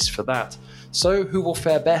perfect place for that. So who will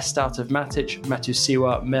fare best out of Matic,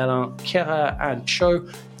 Matusiwa, Merlin, Kehrer and Cho?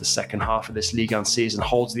 The second half of this Ligue 1 season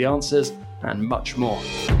holds the answers and much more.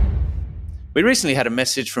 We recently had a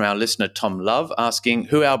message from our listener Tom Love asking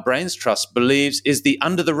who our Brains Trust believes is the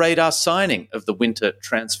under-the-radar signing of the winter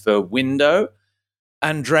transfer window.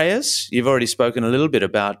 Andreas, you've already spoken a little bit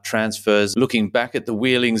about transfers, looking back at the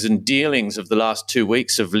wheelings and dealings of the last 2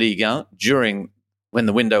 weeks of Ligue 1 during when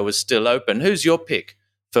the window was still open. Who's your pick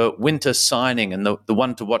for winter signing and the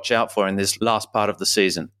one to watch out for in this last part of the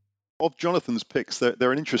season? Of Jonathan's picks,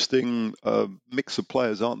 they're an interesting mix of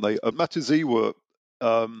players, aren't they? Matusiwa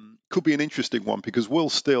could be an interesting one because Will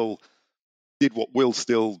Still did what Will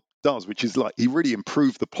Still does, which is like he really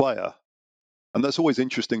improved the player. And that's always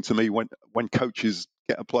interesting to me when coaches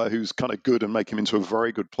get a player who's kind of good and make him into a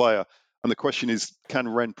very good player. And the question is, can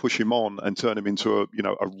Rennes push him on and turn him into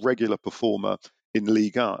a regular performer in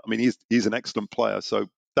Ligue 1? I mean, he's an excellent player, so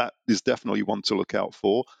that is definitely one to look out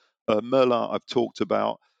for. Merlin, I've talked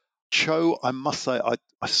about. Cho, I must say,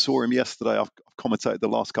 I saw him yesterday. I've commentated the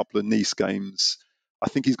last couple of Nice games. I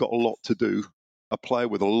think he's got a lot to do. A player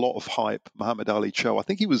with a lot of hype, Mohamed Ali Cho. I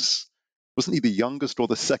think he wasn't he the youngest or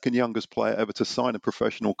the second youngest player ever to sign a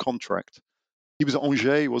professional contract? He was at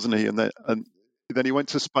Angers, wasn't he? And then he went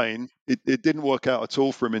to Spain. It didn't work out at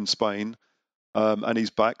all for him in Spain, and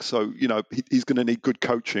he's back. So he's going to need good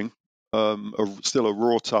coaching. Still a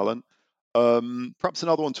raw talent. Perhaps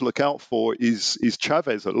another one to look out for is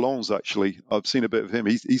Chavez at Lens. Actually, I've seen a bit of him.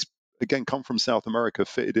 He's again come from South America,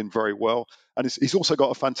 fitted in very well, and he's also got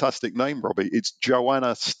a fantastic name, Robbie. It's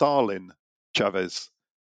Joanna Stalin Chavez.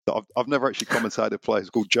 I've never actually commentated a player. It's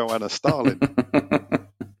called Joanna Stalin.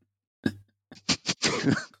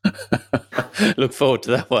 Look forward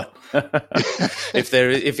to that one.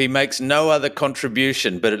 If he makes no other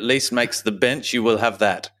contribution, but at least makes the bench, you will have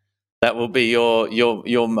that. That will be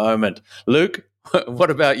your moment. Luke, what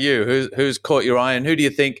about you? Who's caught your eye, and who do you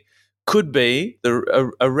think could be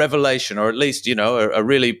a revelation, or at least a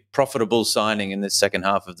really profitable signing in this second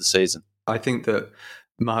half of the season? I think that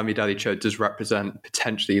Mohamed Ali Cho does represent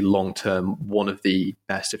potentially long-term one of the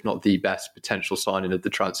best, if not the best, potential signing of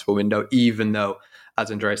the transfer window, even though,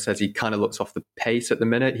 as Andreas says, he kind of looks off the pace at the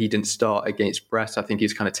minute. He didn't start against Brest. I think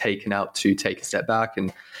he's kind of taken out to take a step back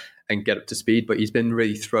and get up to speed, but he's been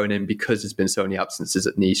really thrown in because there's been so many absences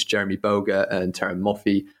at Nice. Jeremy Boga and Terem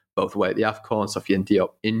Moffi both away at the AFCON, Sofiane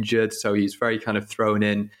Diop injured, so he's very kind of thrown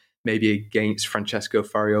in, maybe against Francesco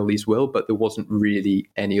Farioli's will, but there wasn't really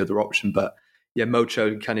any other option. But yeah,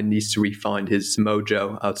 Mocho kind of needs to refine his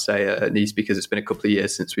mojo, I'd say, at Nice, because it's been a couple of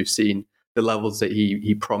years since we've seen the levels that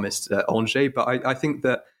he promised at Angers. But I think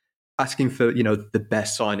that asking for the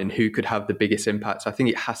best signing, who could have the biggest impact, I think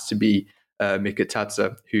it has to be Mika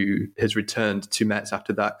Tadze, who has returned to Metz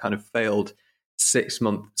after that kind of failed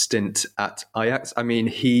 6-month stint at Ajax. I mean,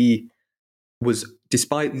 he was,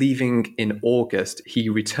 despite leaving in August, he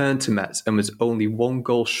returned to Metz and was only 1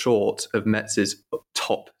 goal short of Metz's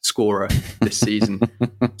top scorer this season.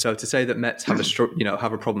 So to say that Metz have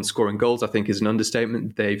a problem scoring goals, I think is an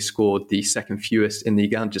understatement. They've scored the second fewest in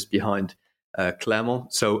Ligue 1, just behind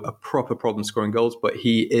Clermont. So a proper problem scoring goals, but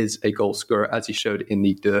he is a goal scorer, as he showed in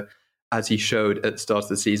Ligue 2, as he showed at the start of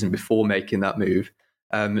the season before making that move.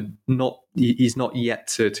 He's not yet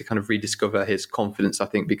to kind of rediscover his confidence, I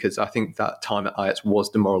think, because I think that time at Ajax was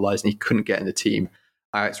demoralising. He couldn't get in the team.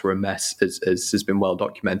 Ajax were a mess, as has been well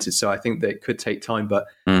documented. So I think that it could take time, but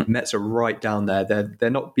Mets are right down there. They're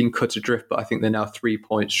not being cut adrift, but I think they're now 3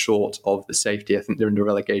 points short of the safety. I think they're in the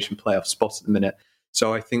relegation playoff spot at the minute.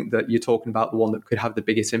 So I think that you're talking about the one that could have the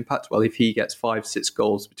biggest impact. Well, if he gets 5-6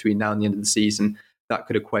 goals between now and the end of the season, that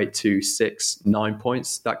could equate to 6-9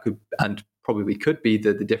 points. That could, and probably could be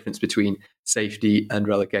the difference between safety and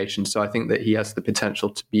relegation. So I think that he has the potential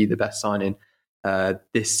to be the best signing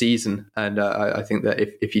this season. And I think that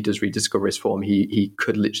if he does rediscover his form, he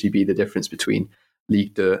could literally be the difference between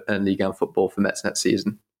Ligue 2 and Ligue 1 football for Mets next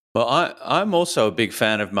season. Well, I'm also a big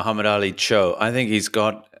fan of Muhammad Ali Cho. I think he's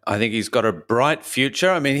got a bright future.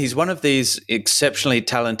 I mean, he's one of these exceptionally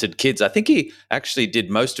talented kids. I think he actually did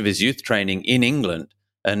most of his youth training in England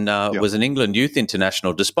and was an England youth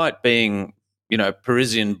international, despite being,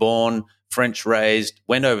 Parisian born, French raised,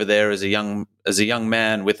 went over there as a young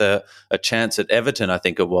man with a chance at Everton, I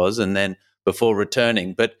think it was, and then before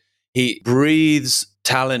returning. But he breathes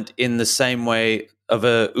talent in the same way of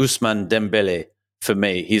a Ousmane Dembele for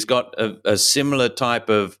me. He's got a similar type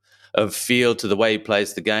of feel to the way he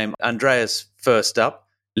plays the game. Andreas, first up,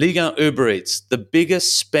 Ligue 1 Uber Eats, the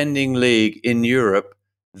biggest spending league in Europe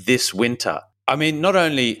this winter. I mean, not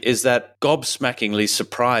only is that gobsmackingly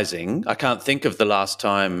surprising, I can't think of the last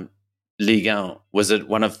time Ligue 1 was at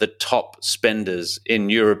one of the top spenders in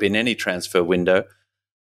Europe in any transfer window.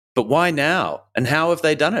 But why now? And how have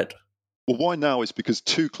they done it? Well, why now is because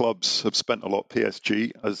two clubs have spent a lot,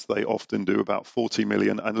 PSG, as they often do, about 40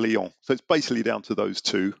 million, and Lyon. So it's basically down to those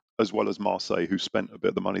two, as well as Marseille, who spent a bit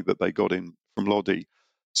of the money that they got in from Lodi.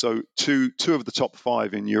 So two of the top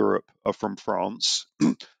five in Europe are from France.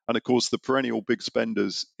 And of course, the perennial big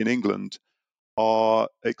spenders in England are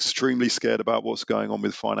extremely scared about what's going on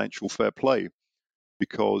with financial fair play,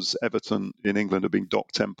 because Everton in England have been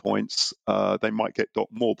docked 10 points. They might get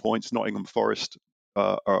docked more points. Nottingham Forest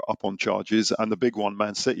are up on charges. And the big one,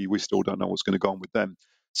 Man City, we still don't know what's going to go on with them.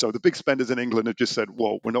 So the big spenders in England have just said,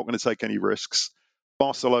 well, we're not going to take any risks.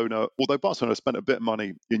 Barcelona, although Barcelona spent a bit of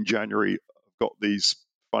money in January, got these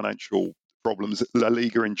financial problems. La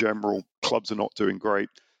Liga in general, clubs are not doing great.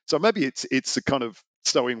 So maybe it's a kind of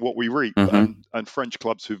sowing what we reap. And French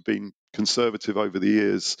clubs who've been conservative over the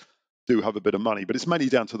years do have a bit of money. But it's mainly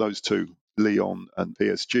down to those two, Lyon and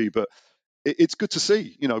PSG. But it's good to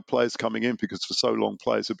see, players coming in, because for so long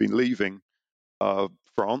players have been leaving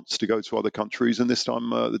France to go to other countries, and this time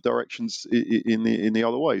the direction's in the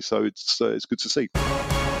other way. So it's good to see.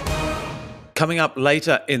 Coming up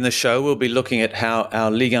later in the show, we'll be looking at how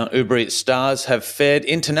our Ligue 1 Uber Eats stars have fared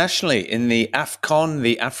internationally in the AFCON,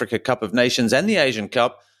 the Africa Cup of Nations, and the Asian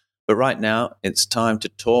Cup. But right now, it's time to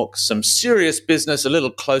talk some serious business a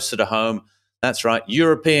little closer to home. That's right,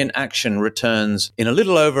 European action returns in a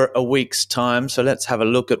little over a week's time. So let's have a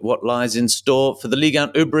look at what lies in store for the Ligue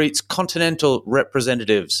 1 Uber Eats continental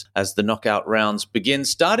representatives as the knockout rounds begin,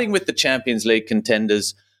 starting with the Champions League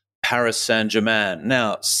contenders, Paris Saint-Germain.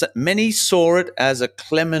 Now, many saw it as a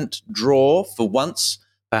clement draw for once,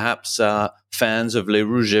 perhaps fans of Les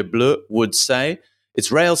Rouges et Bleus would say.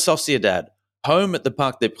 It's Real Sociedad, home at the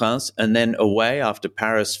Parc des Princes and then away after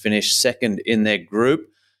Paris finished second in their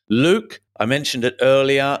group. Luke, I mentioned it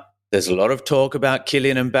earlier, there's a lot of talk about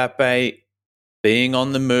Kylian Mbappe being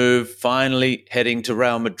on the move, finally heading to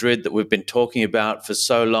Real Madrid that we've been talking about for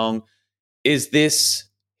so long. Is this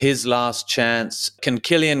his last chance? Can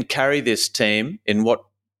Kylian carry this team in what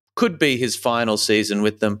could be his final season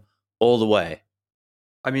with them all the way?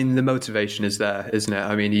 I mean, the motivation is there, isn't it?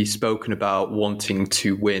 I mean, he's spoken about wanting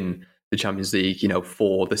to win the Champions League,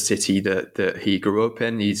 for the city that he grew up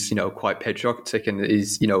in. He's, quite patriotic, and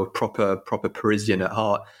he's, a proper Parisian at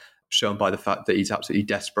heart, shown by the fact that he's absolutely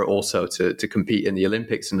desperate also to compete in the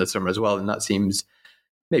Olympics in the summer as well. And that seems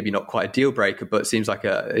maybe not quite a deal breaker, but it seems like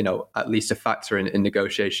at least a factor in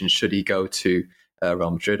negotiations. Should he go to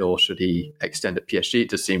Real Madrid or should he extend at PSG? It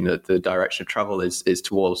does seem that the direction of travel is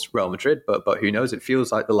towards Real Madrid, but who knows? It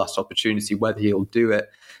feels like the last opportunity. Whether he'll do it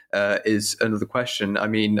is another question. I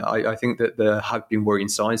mean, I think that there have been worrying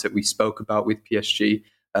signs that we spoke about with PSG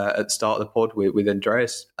at the start of the pod with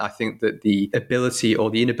Andreas. I think that the ability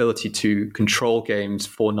or the inability to control games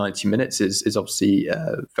for 90 minutes is obviously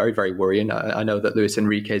very, very worrying. I know that Luis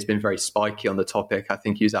Enrique has been very spiky on the topic. I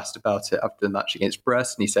think he was asked about it after the match against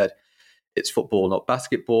Brest, and he said it's football, not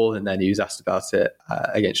basketball. And then he was asked about it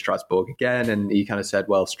against Strasbourg again, and he kind of said,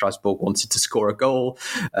 well, Strasbourg wanted to score a goal,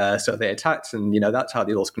 so they attacked, and that's how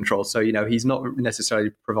they lost control. So he's not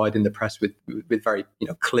necessarily providing the press with very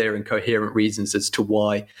clear and coherent reasons as to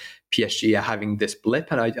why PSG are having this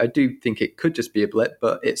blip, and I do think it could just be a blip,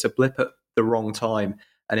 but it's a blip at the wrong time,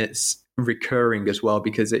 and it's recurring as well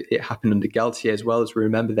because it happened under Galtier as well. As we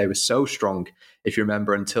remember, they were so strong, if you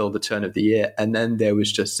remember, until the turn of the year, and then there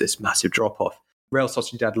was just this massive drop-off. Real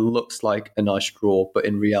Sociedad looks like a nice draw, but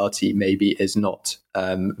in reality maybe is not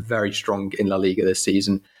very strong in La Liga this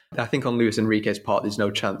season. I think on Luis Enrique's part, there's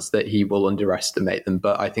no chance that he will underestimate them,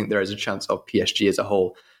 but I think there is a chance of PSG as a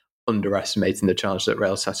whole underestimating the challenge that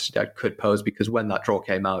Real Sociedad could pose, because when that draw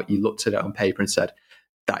came out, you looked at it on paper and said,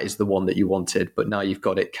 that is the one that you wanted, but now you've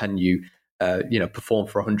got it. Can you perform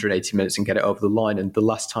for 180 minutes and get it over the line? And the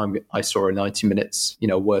last time I saw a 90 minutes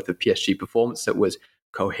worth of PSG performance that was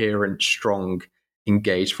coherent, strong,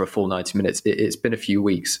 engaged for a full 90 minutes, it's been a few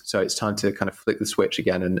weeks. So it's time to kind of flick the switch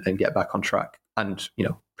again and get back on track, and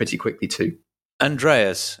pretty quickly too.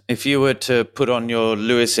 Andreas, if you were to put on your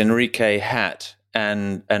Luis Enrique hat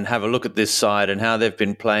and have a look at this side and how they've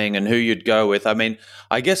been playing and who you'd go with, I mean,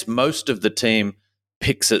 I guess most of the team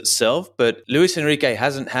picks itself, but Luis Enrique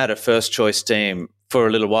hasn't had a first choice team for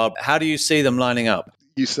a little while. How do you see them lining up?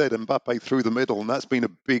 You said Mbappe through the middle, and that's been a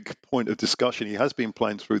big point of discussion. He has been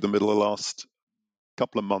playing through the middle the last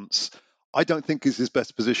couple of months. I don't think is his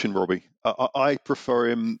best position, Robbie. I prefer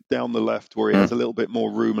him down the left, where he has a little bit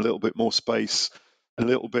more room, a little bit more space, a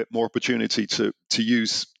little bit more opportunity to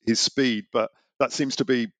use his speed. But that seems to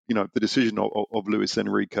be, the decision of Luis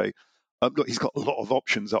Enrique. Look, he's got a lot of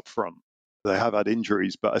options up front. They have had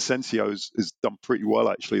injuries, but Asensio's has done pretty well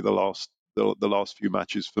actually the last few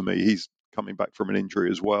matches for me. He's coming back from an injury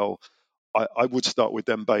as well. I would start with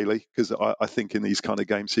Dembele because I think in these kind of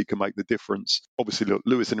games he can make the difference. Obviously, look,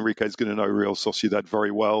 Luis Enrique is going to know Real Sociedad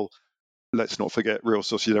very well. Let's not forget Real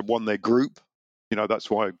Sociedad won their group. That's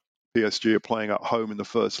why PSG are playing at home in the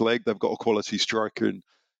first leg. They've got a quality striker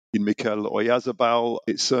in Mikel Oyarzabal.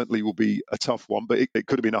 It certainly will be a tough one, but it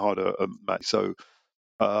could have been a harder match. So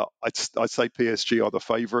I'd say PSG are the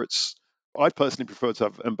favourites. I personally prefer to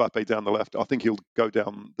have Mbappe down the left. I think he'll go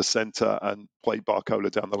down the centre and play Barcola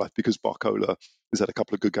down the left because Barcola has had a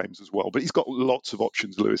couple of good games as well. But he's got lots of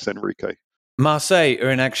options, Luis Enrique. Marseille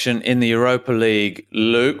are in action in the Europa League,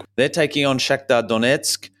 Luke. They're taking on Shakhtar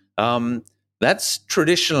Donetsk. That's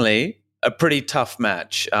traditionally a pretty tough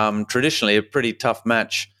match.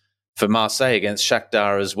 For Marseille against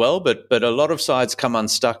Shakhtar as well. But a lot of sides come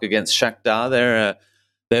unstuck against Shakhtar.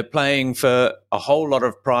 They're playing for a whole lot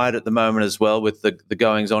of pride at the moment as well, with the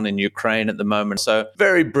goings on in Ukraine at the moment. So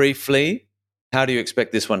very briefly, how do you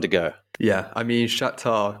expect this one to go? Yeah, I mean,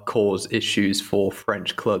 Shakhtar caused issues for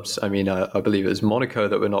French clubs. I mean, I believe it was Monaco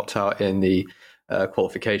that were knocked out in the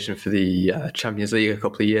qualification for the Champions League a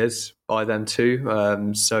couple of years by them too.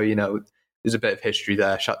 There's a bit of history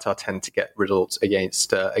there. Shakhtar tend to get results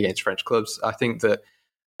against French clubs. I think that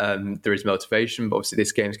there is motivation, but obviously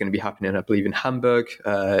this game is going to be happening, I believe, in Hamburg,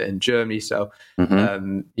 in Germany. So,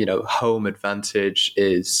 home advantage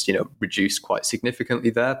is, reduced quite significantly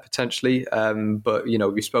there potentially. But,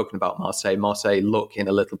 we've spoken about Marseille. Marseille look in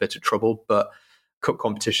a little bit of trouble, but cup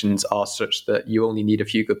competitions are such that you only need a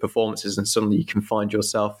few good performances and suddenly you can find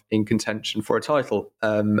yourself in contention for a title.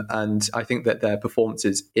 And I think that their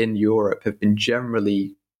performances in Europe have been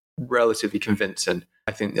generally relatively convincing.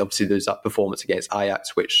 I think obviously there's that performance against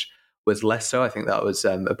Ajax, which was less so. I think that was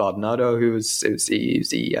Abidjan who was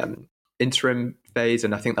the interim phase,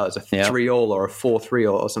 and I think that was a 3-3 or a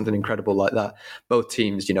 4-3 or something incredible like that. Both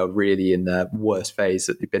teams, really in their worst phase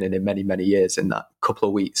that they've been in many, many years in that couple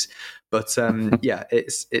of weeks. But it's going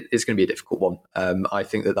to be a difficult one. I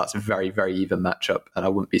think that's a very, very even matchup, and I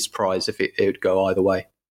wouldn't be surprised if it would go either way.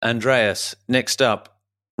 Andreas, next up,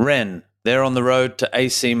 Rennes. They're on the road to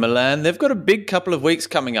AC Milan. They've got a big couple of weeks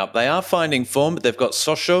coming up. They are finding form, but they've got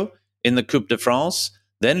Sochaux in the Coupe de France,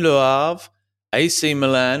 then Le Havre, AC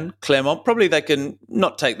Milan, Clermont. Probably they can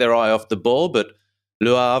not take their eye off the ball, but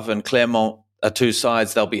Le Havre and Clermont are two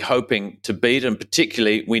sides they'll be hoping to beat, and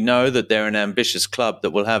particularly we know that they're an ambitious club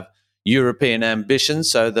that will have European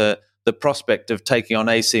ambitions, so the prospect of taking on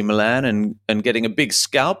AC Milan and getting a big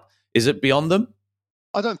scalp, is it beyond them?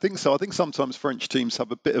 I don't think so. I think sometimes French teams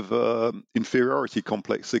have a bit of inferiority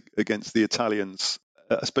complex against the Italians,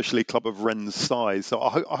 especially a club of Rennes' size. So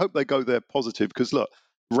I hope they go there positive because, look,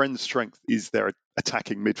 Rennes' strength is their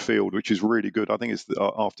attacking midfield, which is really good. I think it's,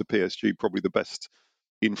 after PSG, probably the best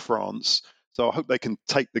in France. So I hope they can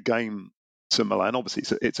take the game to Milan.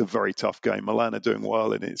 Obviously, it's a very tough game. Milan are doing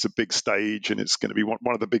well, and it's a big stage, and it's going to be one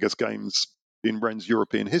of the biggest games in Rennes'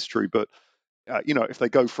 European history. But if they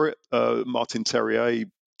go for it, Martin Terrier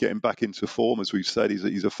getting back into form, as we've said,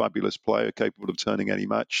 he's a fabulous player, capable of turning any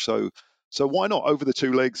match. So why not over the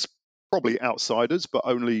two legs? probably outsiders, but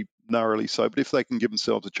only narrowly so. But if they can give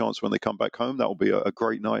themselves a chance when they come back home, that will be a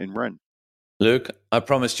great night in Rennes. Luke, I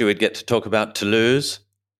promised you we'd get to talk about Toulouse.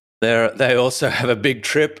 They also have a big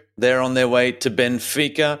trip. They're on their way to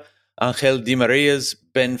Benfica. Angel Di Maria's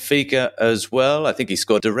Benfica as well. I think he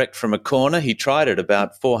scored direct from a corner. He tried it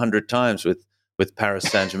about 400 times with Paris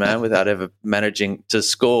Saint-Germain without ever managing to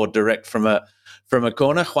score direct from a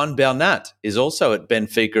corner. Juan Bernat is also at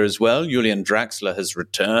Benfica as well. Julian Draxler has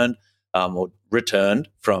returned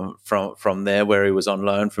from there where he was on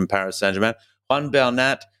loan from Paris Saint-Germain. Juan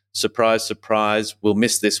Bernat, surprise, surprise, will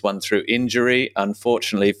miss this one through injury,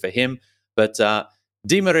 unfortunately for him. But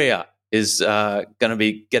Di Maria is going to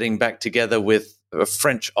be getting back together with a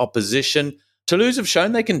French opposition. Toulouse have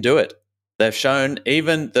shown they can do it. They've shown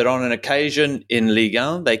even that on an occasion in Ligue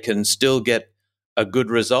 1, they can still get a good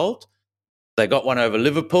result. They got one over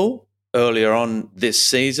Liverpool earlier on this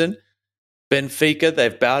season. Benfica,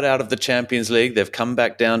 they've bowed out of the Champions League. They've come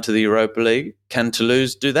back down to the Europa League. Can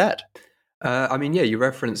Toulouse do that? You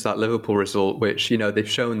referenced that Liverpool result, which, they've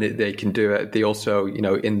shown that they can do it. They also,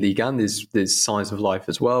 in Ligue 1, there's signs of life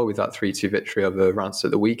as well with that 3-2 victory over Reims at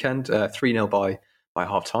the weekend. 3-0 by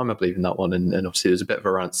half-time, I believe, in that one. And obviously there's a bit of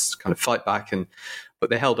a Reims kind of fight back, but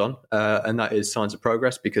they held on. And that is signs of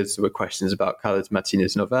progress, because there were questions about Khaled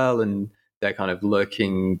Martinez-Novel, and they're kind of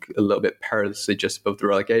lurking a little bit perilously just above the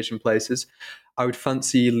relegation places. I would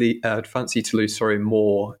fancy Toulouse,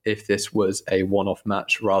 more if this was a one-off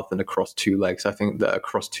match rather than across two legs. I think that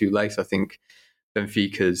across two legs,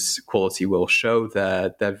 Benfica's quality will show.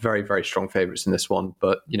 They're very, very strong favourites in this one,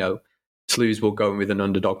 but Toulouse will go in with an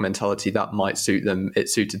underdog mentality that might suit them. It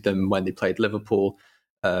suited them when they played Liverpool.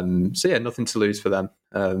 Nothing to lose for them,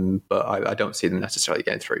 but I don't see them necessarily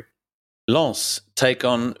getting through. Lens take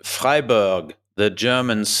on Freiburg, the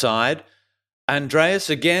German side.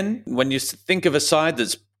 Andreas, again, when you think of a side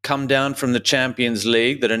that's come down from the Champions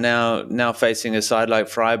League that are now facing a side like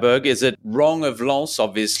Freiburg, is it wrong of Lens,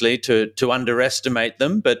 obviously, to underestimate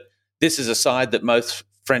them? But this is a side that most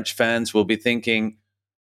French fans will be thinking,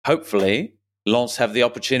 hopefully, Lens have the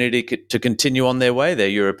opportunity to continue on their way, their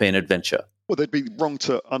European adventure. Well, they'd be wrong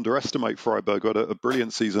to underestimate Freiburg. Had a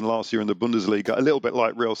brilliant season last year in the Bundesliga, a little bit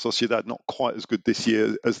like Real Sociedad, not quite as good this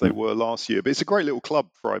year as they were last year. But it's a great little club,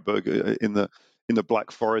 Freiburg, in the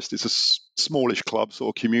Black Forest. It's a smallish club, sort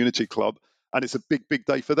of community club, and it's a big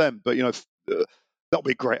day for them. But that'll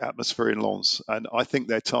be a great atmosphere in Lens, and I think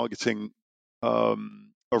they're targeting a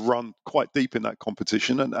run quite deep in that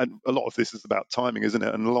competition. And a lot of this is about timing, isn't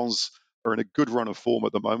it? And Lens are in a good run of form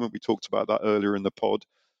at the moment. We talked about that earlier in the pod.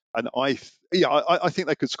 And I think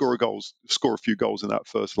they could score a few goals in that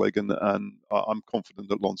first leg, and I'm confident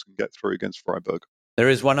that Lens can get through against Freiburg. There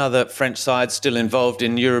is one other French side still involved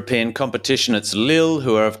in European competition. It's Lille,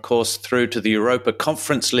 who are, of course, through to the Europa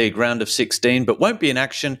Conference League round of 16, but won't be in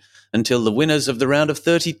action until the winners of the round of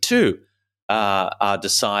 32 are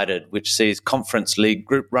decided, which sees Conference League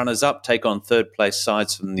group runners-up take on third-place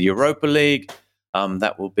sides from the Europa League.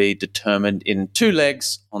 That will be determined in two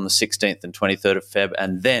legs on the 16th and 23rd of Feb,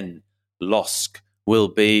 and then LOSC will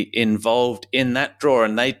be involved in that draw,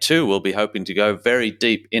 and they too will be hoping to go very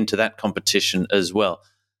deep into that competition as well.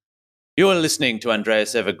 You are listening to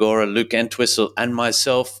Andreas Evagora, Luke Entwistle, and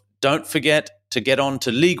myself. Don't forget to get on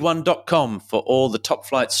to Ligue1.com for all the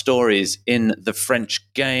top-flight stories in the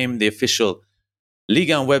French game, the official Ligue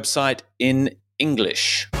 1 website in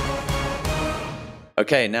English.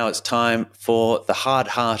 Okay, now it's time for the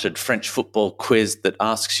hard-hearted French football quiz that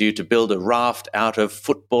asks you to build a raft out of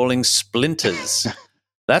footballing splinters.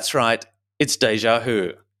 That's right, it's Déjà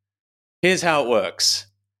Who. Here's how it works.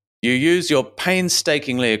 You use your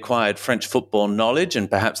painstakingly acquired French football knowledge and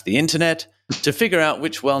perhaps the internet to figure out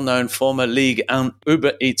which well-known former Ligue 1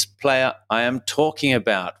 Uber Eats player I am talking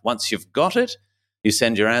about. Once you've got it, you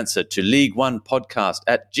send your answer to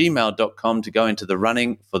Ligue1podcast@gmail.com to go into the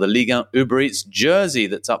running for the Ligue 1 Uber Eats jersey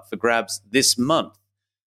that's up for grabs this month.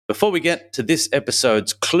 Before we get to this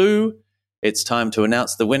episode's clue, it's time to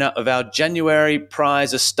announce the winner of our January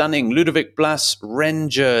prize, a stunning Ludovic Blas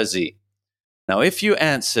Rennes jersey. Now, if you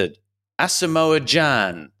answered Asamoah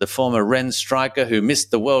Gyan, the former Rennes striker who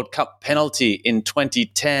missed the World Cup penalty in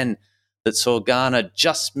 2010 that saw Ghana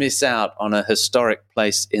just miss out on a historic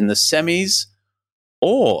place in the semis,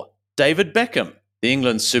 or David Beckham, the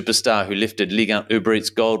England superstar who lifted Ligue 1 Uber Eats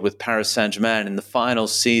gold with Paris Saint-Germain in the final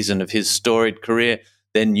season of his storied career,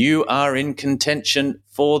 then you are in contention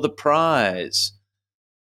for the prize.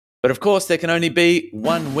 But of course, there can only be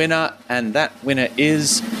one winner, and that winner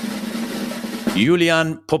is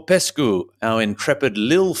Iulian Popescu, our intrepid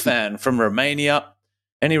Lille fan from Romania.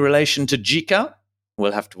 Any relation to Gica?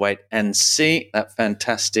 We'll have to wait and see. That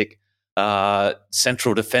fantastic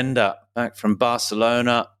central defender back from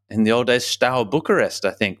Barcelona in the old days, Steaua Bucharest,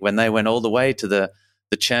 I think, when they went all the way to the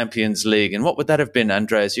Champions League. And what would that have been,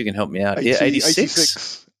 Andreas? You can help me out.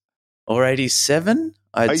 86? Or 87,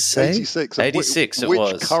 I'd say. 86. 86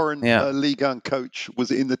 Which current Ligue 1 coach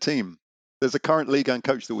was in the team? There's a current Ligue 1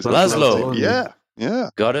 coach that was in the team. Yeah.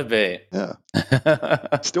 Gotta be. Yeah.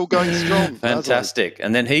 Still going strong. Fantastic.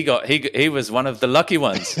 And then he was one of the lucky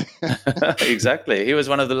ones. Exactly. He was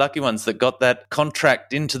one of the lucky ones that got that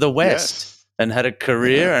contract into the West and had a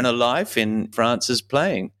career and a life in France's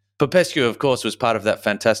playing. Popescu, of course, was part of that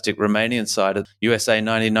fantastic Romanian side of USA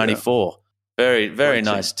 1994. Very, very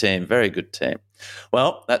nice team. Very good team.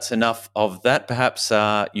 Well, that's enough of that. Perhaps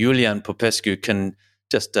Julian Popescu can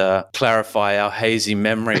just clarify our hazy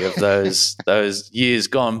memory of those years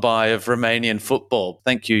gone by of Romanian football.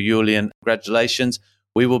 Thank you, Julian. Congratulations.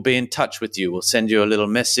 We will be in touch with you. We'll send you a little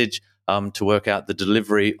message to work out the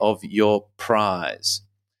delivery of your prize.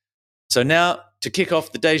 So now to kick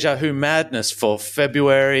off the Déjà Who madness for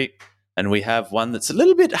February, and we have one that's a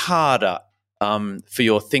little bit harder for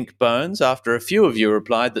your think bones after a few of you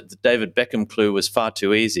replied that the David Beckham clue was far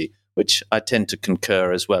too easy, which I tend to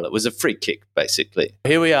concur as well. It was a free kick, basically.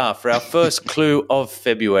 Here we are for our first clue of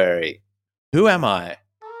February. Who am I?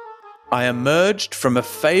 I emerged from a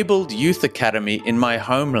fabled youth academy in my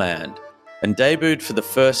homeland and debuted for the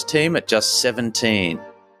first team at just 17.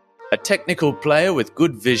 A technical player with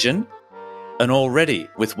good vision, and already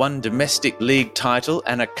with one domestic league title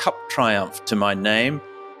and a cup triumph to my name,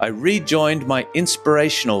 I rejoined my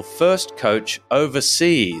inspirational first coach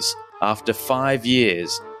overseas after 5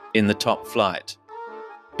 years in the top flight.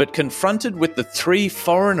 But confronted with the 3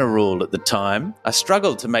 foreigner rule at the time, I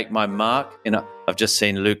struggled to make my mark in I've just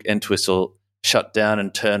seen Luke Entwistle shut down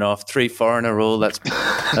and turn off. 3 foreigner rule,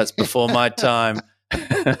 that's before my time.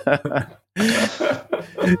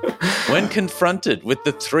 When confronted with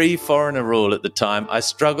the 3 foreigner rule at the time, I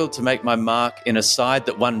struggled to make my mark in a side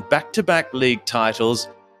that won back-to-back league titles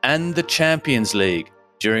and the Champions League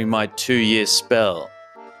during my 2-year spell.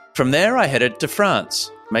 From there, I headed to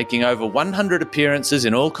France, making over 100 appearances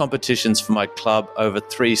in all competitions for my club over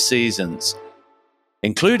 3 seasons,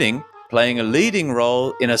 including playing a leading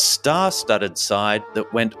role in a star-studded side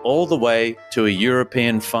that went all the way to a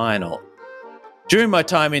European final. During my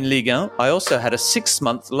time in Ligue 1, I also had a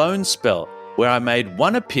 6-month loan spell where I made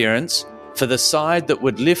 1 appearance for the side that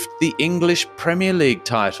would lift the English Premier League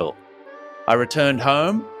title. I returned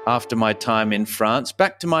home after my time in France,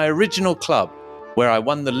 back to my original club, where I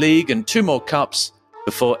won the league and 2 more cups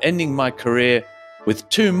before ending my career with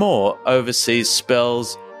 2 more overseas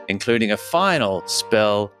spells, including a final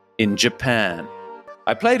spell in Japan.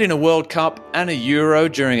 I played in a World Cup and a Euro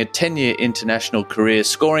during a 10-year international career,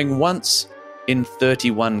 scoring once in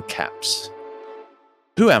 31 caps.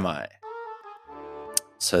 Who am I?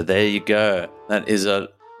 So there you go. That is a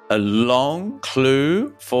long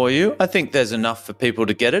clue for you. I think there's enough for people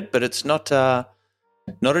to get it, but it's not an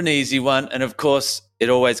easy one. And of course, it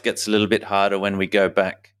always gets a little bit harder when we go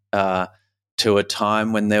back to a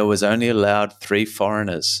time when there was only allowed 3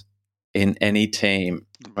 foreigners in any team.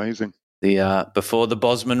 Amazing. Before the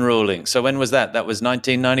Bosman ruling. So when was that? That was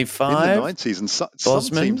 1995? In the 90s. And some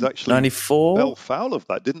teams actually 94? fell foul of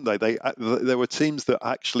that, didn't they? There were teams that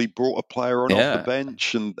actually brought a player on off the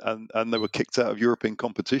bench and they were kicked out of European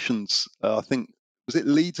competitions. I think, was it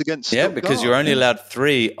Leeds against Stuttgart? Yeah, because you're only allowed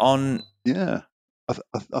 3 on... Yeah. I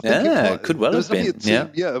think it could well have been.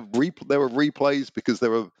 There were replays because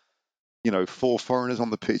there were, 4 foreigners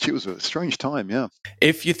on the pitch. It was a strange time, yeah.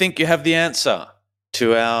 If you think you have the answer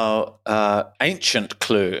to our ancient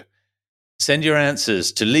clue, send your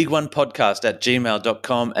answers to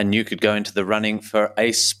league1podcast@gmail.com and you could go into the running for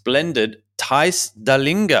a splendid Thijs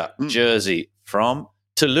Dallinga jersey from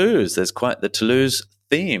Toulouse. There's quite the Toulouse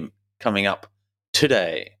theme coming up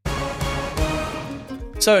today.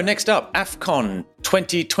 So next up, AFCON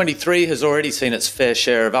 2023 has already seen its fair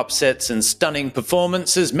share of upsets and stunning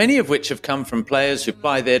performances, many of which have come from players who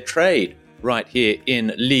ply their trade right here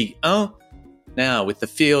in Ligue 1. Now, with the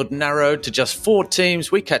field narrowed to just 4 teams,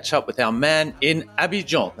 we catch up with our man in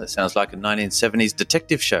Abidjan. That sounds like a 1970s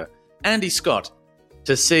detective show. Andy Scott,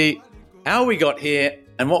 to see how we got here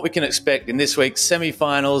and what we can expect in this week's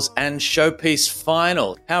semi-finals and showpiece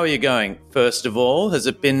final. How are you going, first of all? Has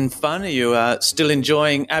it been fun? Are you still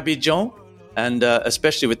enjoying Abidjan? And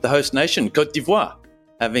especially with the host nation, Côte d'Ivoire,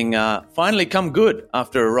 having finally come good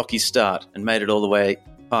after a rocky start and made it all the way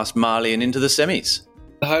past Mali and into the semis.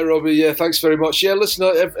 Hi, Robbie. Yeah, thanks very much. Yeah, listen,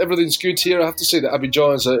 everything's good here. I have to say that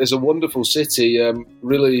Abidjan is a wonderful city.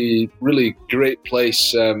 Really, really great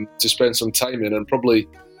place to spend some time in, and probably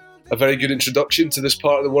a very good introduction to this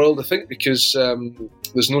part of the world, I think, because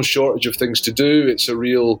there's no shortage of things to do. It's a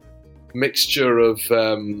real mixture of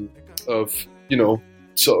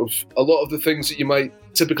sort of a lot of the things that you might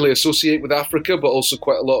typically associate with Africa, but also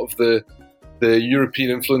quite a lot of the European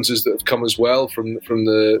influences that have come as well from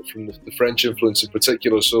the French influence in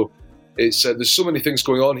particular. So it's there's so many things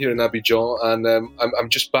going on here in Abidjan, and I'm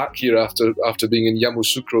just back here after being in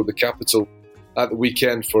Yamoussoukro, the capital, at the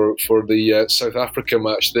weekend for the South Africa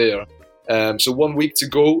match there. So 1 week to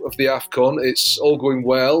go of the AFCON. It's all going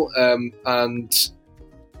well, and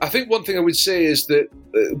I think one thing I would say is that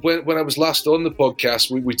when I was last on the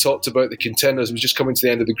podcast, we talked about the contenders. It was just coming to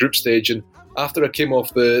the end of the group stage, and after I came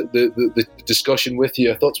off the discussion with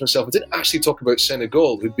you, I thought to myself, I didn't actually talk about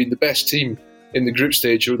Senegal, who'd been the best team in the group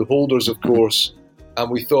stage, who were the holders, of course, and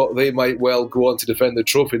we thought they might well go on to defend the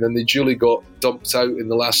trophy, and then they duly got dumped out in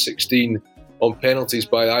the last 16 on penalties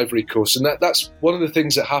by Ivory Coast. And that's one of the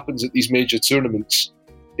things that happens at these major tournaments,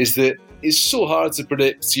 is that it's so hard to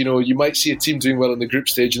predict. You know, you might see a team doing well in the group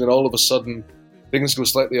stage, and then all of a sudden things go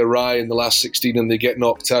slightly awry in the last 16 and they get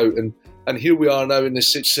knocked out. And here we are now in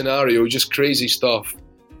this scenario, just crazy stuff.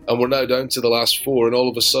 And we're now down to the last 4, and all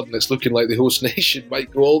of a sudden it's looking like the host nation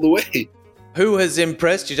might go all the way. Who has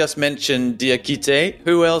impressed? You just mentioned Diakite.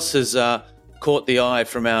 Who else has caught the eye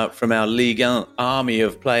from our Ligue 1 army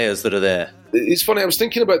of players that are there? It's funny, I was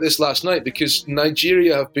thinking about this last night, because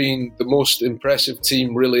Nigeria have been the most impressive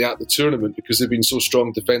team really at the tournament, because they've been so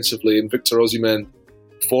strong defensively, and Victor Osimhen,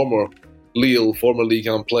 former Ligue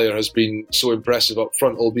 1 player, has been so impressive up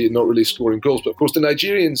front, albeit not really scoring goals. But of course the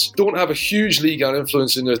Nigerians don't have a huge Ligue 1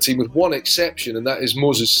 influence in their team, with one exception, and that is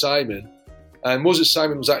Moses Simon. And Moses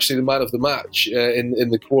Simon was actually the man of the match in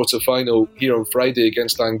the quarter-final here on Friday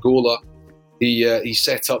against Angola. He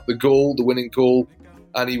set up the goal, the winning goal,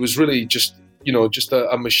 and he was really just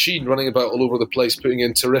a machine running about all over the place, putting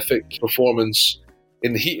in terrific performance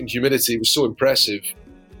in the heat and humidity. It was so impressive.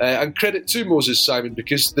 And credit to Moses Simon,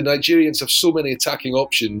 because the Nigerians have so many attacking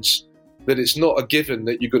options that it's not a given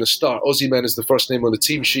that you're going to start. Osimhen is the first name on the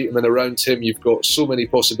team sheet, and then around him you've got so many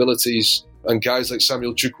possibilities. And guys like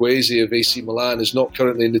Samuel Chukwueze of AC Milan is not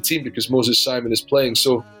currently in the team because Moses Simon is playing.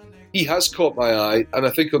 So he has caught my eye, and I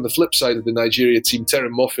think on the flip side of the Nigeria team,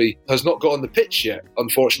 Terem Moffi has not got on the pitch yet,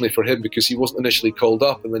 unfortunately for him, because he wasn't initially called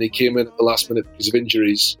up, and then he came in at the last minute because of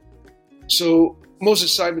injuries. So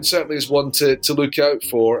Moses Simon certainly is one to look out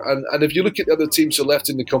for. And if you look at the other teams who are left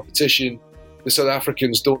in the competition, the South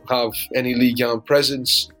Africans don't have any Ligue 1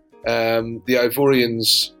 presence. The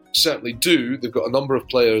Ivorians certainly do. They've got a number of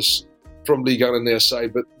players from Ligue 1 on their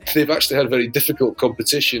side, but they've actually had a very difficult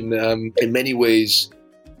competition in many ways.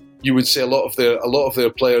 You would say a lot of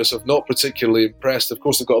their players have not particularly impressed. Of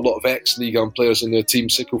course, they've got a lot of ex-Ligue 1 players in their team.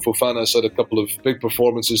 Seko Fofana has had a couple of big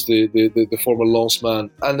performances, the former Lens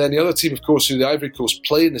man. And then the other team, of course, who the Ivory Coast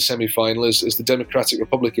play in the semi-final is the Democratic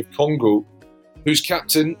Republic of Congo, whose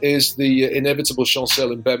captain is the inevitable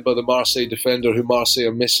Chancel Mbemba, the Marseille defender who Marseille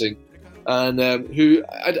are missing. And who,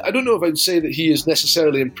 I don't know if I would say that he has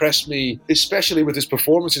necessarily impressed me, especially with his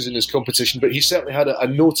performances in this competition, but he certainly had a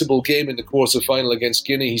notable game in the quarter-final against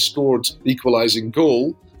Guinea. He scored the equalising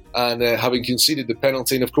goal, and having conceded the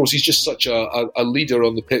penalty. And of course, he's just such a leader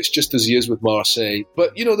on the pitch, just as he is with Marseille.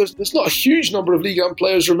 But, you know, there's not a huge number of Ligue 1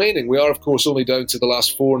 players remaining. We are, of course, only down to the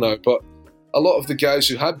last 4 now, but a lot of the guys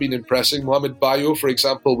who had been impressing, Mohamed Bayo, for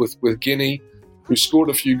example, with Guinea, who scored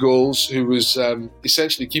a few goals, who was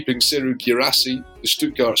essentially keeping Serhou Guirassy, the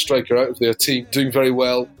Stuttgart striker, out of their team, doing very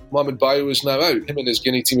well. Mohamed Bayo is now out. Him and his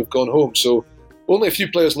Guinea team have gone home. So only a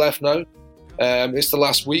few players left now. It's the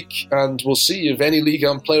last week, and we'll see if any Ligue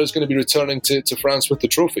 1 player is going to be returning to France with the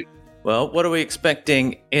trophy. Well, what are we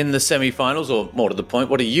expecting in the semi-finals, or more to the point,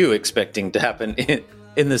 what are you expecting to happen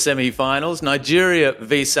in the semi-finals? Nigeria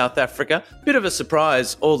v South Africa. Bit of a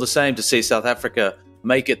surprise all the same to see South Africa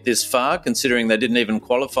make it this far, considering they didn't even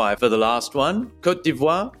qualify for the last one. Côte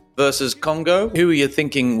d'Ivoire versus Congo. Who are you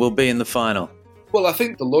thinking will be in the final? Well, I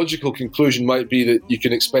think the logical conclusion might be that you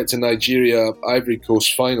can expect a Nigeria-Ivory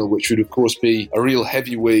Coast final, which would, of course, be a real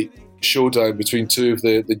heavyweight showdown between two of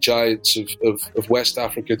the giants of West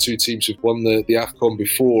Africa, two teams who've won the AFCON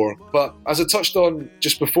before. But as I touched on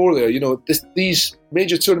just before there, you know, these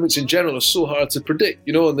major tournaments in general are so hard to predict,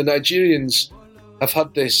 you know, and the Nigerians have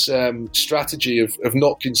had this strategy of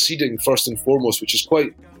not conceding first and foremost, which is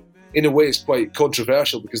quite, in a way, it's quite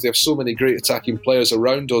controversial because they have so many great attacking players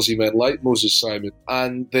around Osimhen, like Moses Simon,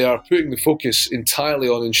 and they are putting the focus entirely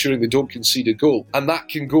on ensuring they don't concede a goal. And that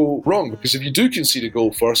can go wrong, because if you do concede a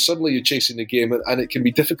goal first, suddenly you're chasing the game and it can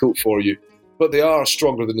be difficult for you. But they are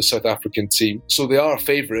stronger than the South African team, so they are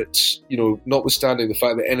favourites, you know, notwithstanding the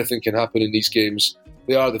fact that anything can happen in these games.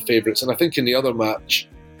 they are the favourites. And I think in the other match,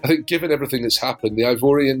 I think given everything that's happened, the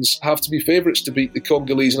Ivorians have to be favourites to beat the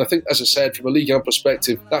Congolese. And I think, as I said, from a Ligue 1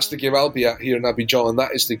 perspective, that's the game I'll be at here in Abidjan, and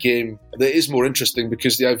that is the game that is more interesting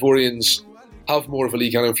because the Ivorians have more of a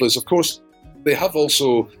Ligue 1 influence. Of course, they have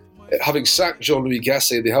also, having sacked Jean-Louis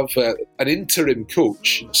Gasset, they have an interim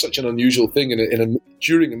coach, such an unusual thing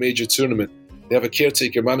during a major tournament. They have a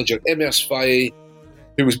caretaker manager, Emerse Faye,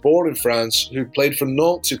 who was born in France, who played for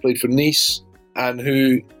Nantes, who played for Nice, and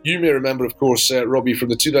who you may remember, of course, Robbie, from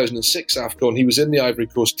the 2006 AFCON. He was in the Ivory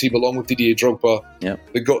Coast team along with Didier Drogba. Yep.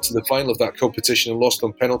 They got to the final of that competition and lost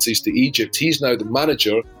on penalties to Egypt. He's now the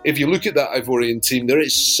manager. If you look at that Ivorian team, there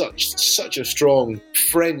is such a strong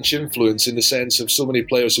French influence in the sense of so many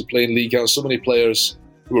players who play in Ligue 1, so many players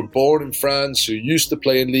who were born in France, who used to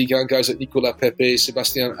play in Ligue 1, guys like Nicolas Pepe,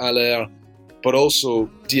 Sébastien Haller, but also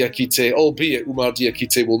Diakité, albeit Oumar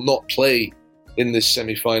Diakité will not play in this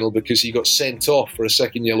semi-final because he got sent off for a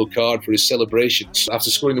second yellow card for his celebrations after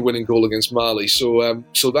scoring the winning goal against Mali. So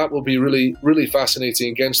that will be really, really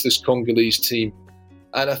fascinating against this Congolese team.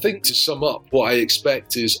 And I think, to sum up, what I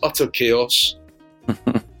expect is utter chaos,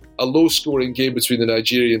 a low-scoring game between the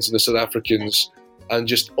Nigerians and the South Africans, and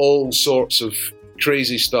just all sorts of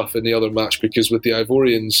crazy stuff in the other match, because with the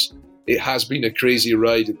Ivorians, it has been a crazy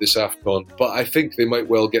ride at this AFCON, but I think they might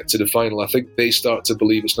well get to the final. I think they start to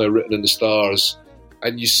believe it's now written in the stars.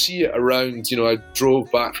 And you see it around, I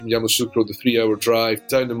drove back from Yamoussoukro, the 3-hour drive,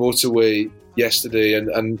 down the motorway yesterday,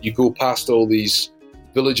 and you go past all these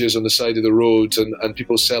villages on the side of the road and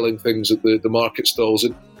people selling things at the market stalls.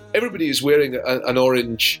 And everybody is wearing an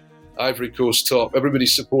orange Ivory Coast top.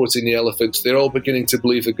 Everybody's supporting the Elephants. They're all beginning to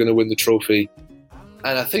believe they're going to win the trophy.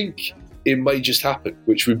 And I think it might just happen,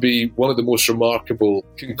 which would be one of the most remarkable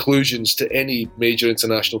conclusions to any major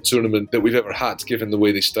international tournament that we've ever had, given the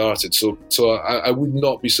way they started. So I would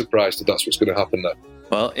not be surprised if that's what's going to happen now.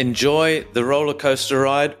 Well, enjoy the roller coaster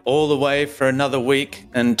ride all the way for another week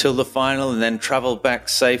until the final, and then travel back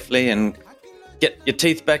safely and get your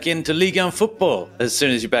teeth back into Ligue 1 football as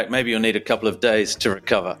soon as you're back. Maybe you'll need a couple of days to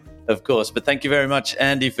recover, of course. But thank you very much,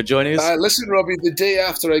 Andy, for joining us. Listen, Robbie, the day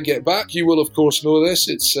after I get back, you will, of course, know this.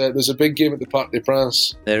 It's there's a big game at the Parc des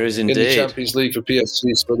Princes. There is indeed. In the Champions League for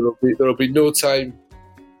PSG, so there'll be no time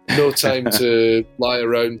to lie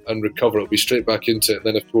around and recover. It'll be straight back into it. And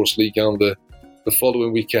then, of course, Ligue 1 the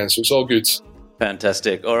following weekend. So it's all good.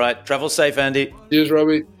 Fantastic. All right. Travel safe, Andy. Cheers,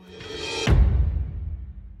 Robbie.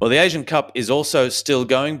 Well, the Asian Cup is also still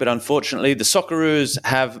going, but unfortunately the Socceroos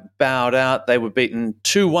have bowed out. They were beaten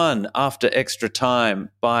 2-1 after extra time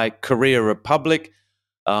by Korea Republic.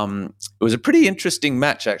 It was a pretty interesting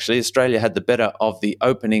match, actually. Australia had the better of the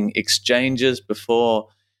opening exchanges before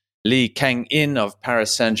Lee Kang-in of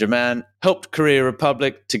Paris Saint-Germain helped Korea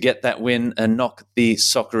Republic to get that win and knock the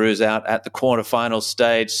Socceroos out at the quarterfinal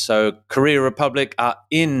stage. So Korea Republic are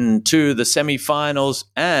into the semi-finals,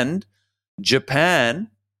 and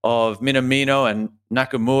Japan of Minamino and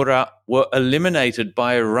Nakamura were eliminated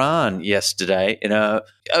by Iran yesterday.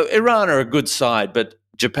 Iran are a good side, but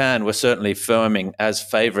Japan were certainly firming as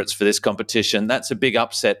favourites for this competition. That's a big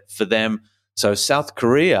upset for them. So South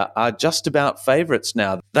Korea are just about favourites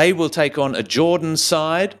now. They will take on a Jordan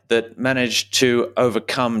side that managed to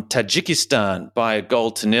overcome Tajikistan by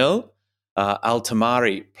 1-0.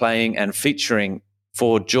 Al-Tamari playing and featuring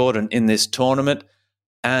for Jordan in this tournament.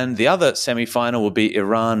 And the other semi-final will be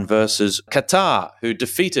Iran versus Qatar, who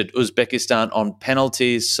defeated Uzbekistan on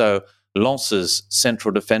penalties. So Lens's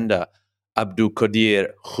central defender, Abdulkadir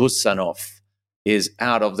Husanov, is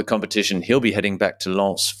out of the competition. He'll be heading back to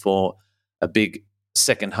Lens for a big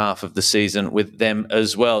second half of the season with them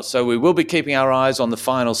as well. So we will be keeping our eyes on the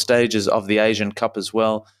final stages of the Asian Cup as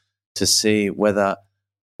well to see whether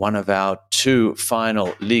one of our two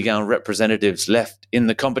final Ligue 1 representatives left in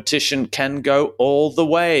the competition can go all the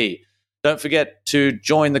way. Don't forget to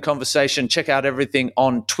join the conversation. Check out everything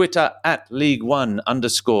on Twitter at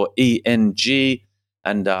Ligue1_ENG.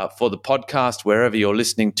 And for the podcast, wherever you're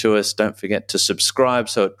listening to us, don't forget to subscribe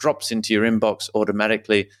so it drops into your inbox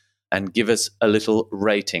automatically, and give us a little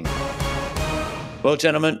rating. Well,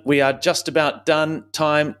 gentlemen, we are just about done.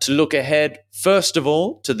 Time to look ahead, first of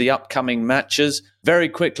all, to the upcoming matches. Very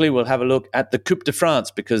quickly, we'll have a look at the Coupe de France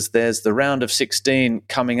because there's the round of 16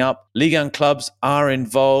 coming up. Ligue 1 clubs are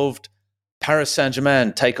involved. Paris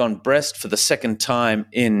Saint-Germain take on Brest for the second time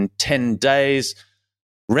in 10 days.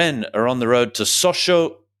 Rennes are on the road to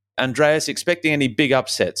Sochaux. Andreas, expecting any big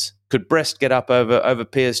upsets? Could Brest get up over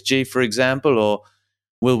PSG, for example, or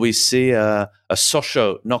will we see a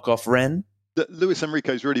Sochaux knock off Rennes? Luis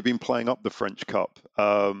Enrique's really been playing up the French Cup.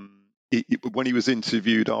 When he was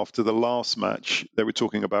interviewed after the last match, they were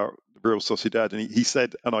talking about Real Sociedad, and he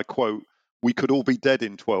said, and I quote, "We could all be dead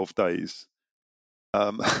in 12 days."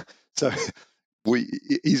 So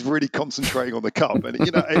he's really concentrating on the cup, and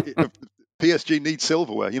PSG needs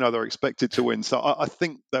silverware. They're expected to win, so I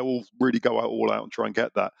think they will really go all out and try and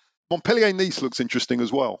get that. Montpellier-Nice looks interesting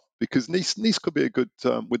as well, because Nice could be a good,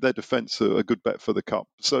 with their defence, a good bet for the cup.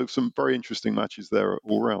 So some very interesting matches there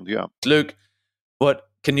all round. Yeah, Luke, what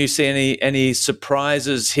can you see any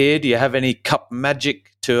surprises here? Do you have any cup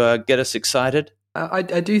magic to get us excited? I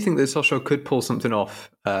do think that Sochaux could pull something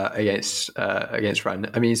off against Rennes.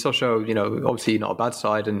 I mean, Sochaux, obviously not a bad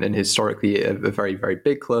side and historically a very, very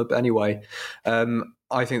big club anyway.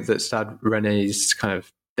 I think that Stade Rennais kind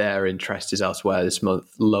of their interest is elsewhere this month.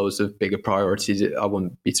 Loads of bigger priorities. I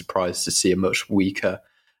wouldn't be surprised to see a much weaker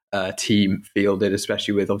team fielded,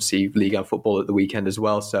 especially with obviously Ligue 1 football at the weekend as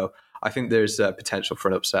well. So I think there's potential for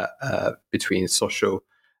an upset between Sochaux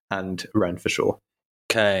and Rennes for sure.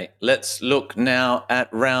 Okay, let's look now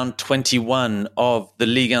at round 21 of the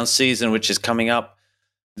Ligue 1 season, which is coming up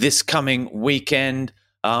this coming weekend.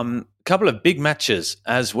 A couple of big matches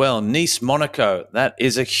as well. Nice-Monaco, that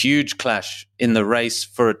is a huge clash in the race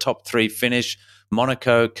for a top 3 finish.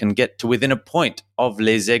 Monaco can get to within a point of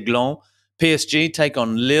Les Aiglons. PSG take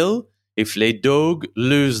on Lille. If Les Dogues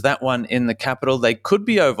lose that one in the capital, they could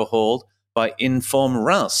be overhauled by in-form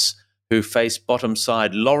Reims, who face bottom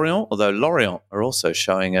side Lorient, although Lorient are also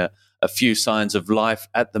showing a few signs of life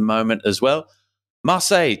at the moment as well.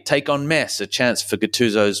 Marseille take on Metz, a chance for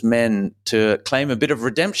Gattuso's men to claim a bit of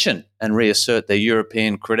redemption and reassert their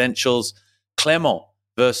European credentials. Clermont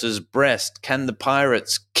versus Brest. Can the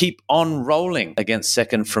Pirates keep on rolling against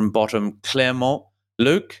second from bottom Clermont?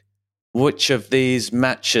 Luke, which of these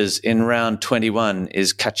matches in round 21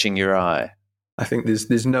 is catching your eye? I think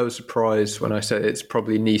there's no surprise when I say it's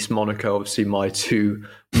probably Nice-Monaco, obviously my two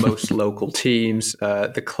most local teams.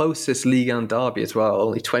 The closest Ligue 1 derby as well,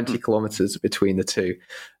 only 20 kilometres between the two.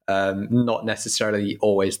 Not necessarily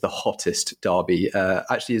always the hottest derby.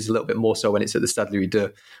 Actually, is a little bit more so when it's at the Stade Louis II,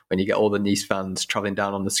 when you get all the Nice fans travelling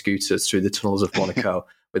down on the scooters through the tunnels of Monaco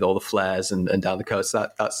with all the flares and down the coast.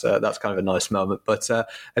 That's kind of a nice moment. But a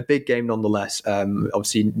big game nonetheless.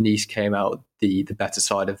 Obviously, Nice came out the better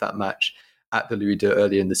side of that match at the Louis II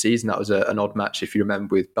earlier in the season. That was an odd match, if you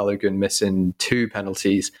remember, with Balogun missing 2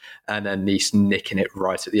 penalties and then Nice nicking it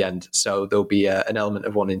right at the end. So there'll be an element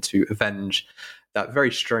of wanting to avenge that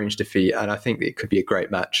very strange defeat, and I think it could be a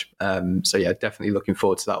great match. So yeah, definitely looking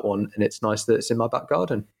forward to that one, and it's nice that it's in my back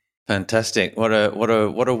garden. Fantastic! What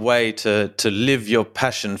a way to live your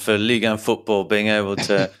passion for Ligue 1 football, being able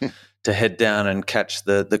to to head down and catch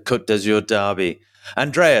the Côte d'Azur derby.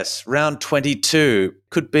 Andreas, round 22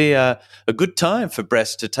 could be a good time for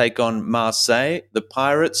Brest to take on Marseille. The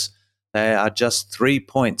Pirates, they are just 3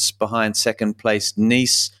 points behind second place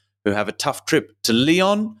Nice, who have a tough trip to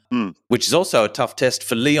Lyon, which is also a tough test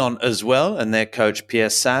for Lyon as well, and their coach Pierre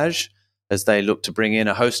Sage, as they look to bring in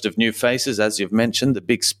a host of new faces, as you've mentioned, the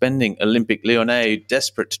big spending Olympique Lyonnais,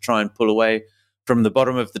 desperate to try and pull away from the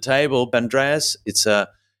bottom of the table. Andreas, it's a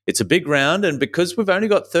big round, and because we've only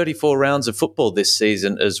got 34 rounds of football this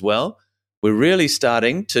season as well, we're really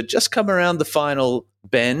starting to just come around the final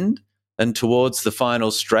bend and towards the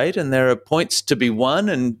final straight, and there are points to be won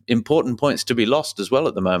and important points to be lost as well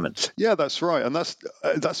at the moment. Yeah, that's right, and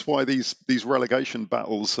that's why these relegation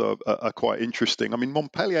battles are quite interesting. I mean,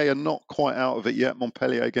 Montpellier are not quite out of it yet,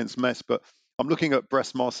 Montpellier against Metz, but I'm looking at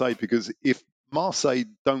Brest-Marseille, because if Marseille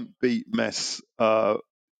don't beat Metz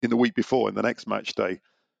in the week before, in the next match day,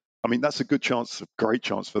 I mean, that's a great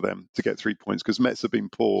chance for them to get 3 points, because Metz have been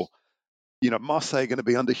poor. Marseille are going to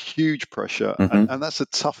be under huge pressure, and that's a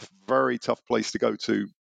very tough place to go to,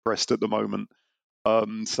 Brest, at the moment.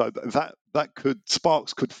 So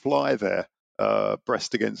sparks could fly there,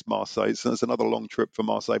 Brest against Marseille. So that's another long trip for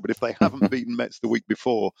Marseille. But if they haven't beaten Metz the week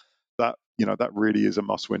before, that really is a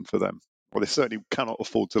must-win for them. Well, they certainly cannot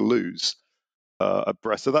afford to lose at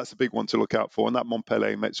Brest. So that's a big one to look out for. And that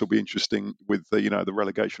Montpellier-Metz will be interesting with the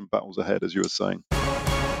relegation battles ahead, as you were saying.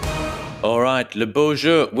 All right, Le Beau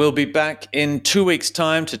Jeu will be back in 2 weeks'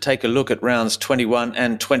 time to take a look at rounds 21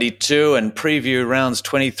 and 22 and preview rounds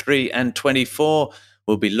 23 and 24.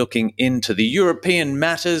 We'll be looking into the European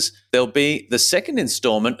matters. There'll be the second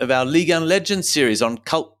installment of our Ligue 1 Legends series on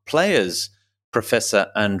cult players,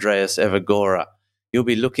 Professor Andreas Evagora. You'll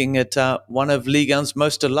be looking at one of Ligue 1's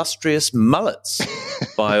most illustrious mullets,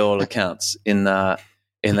 by all accounts, in that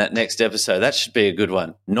next episode. That should be a good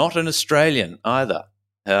one. Not an Australian either.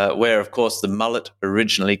 Where, of course, the mullet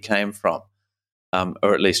originally came from,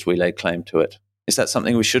 or at least we lay claim to it. Is that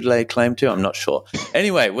something we should lay claim to? I'm not sure.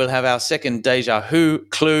 Anyway, we'll have our second Déjà Who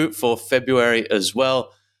clue for February as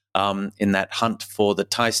well. in that hunt for the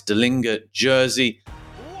Thijs Dallinga jersey.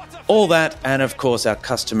 All that, and of course our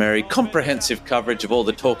customary comprehensive coverage of all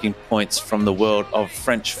the talking points from the world of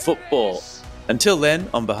French football. Until then,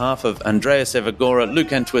 on behalf of Andreas Evagora,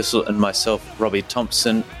 Luke Entwistle and myself, Robbie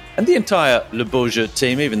Thomson, and the entire Le Beau Jeu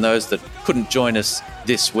team, even those that couldn't join us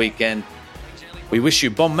this weekend, we wish you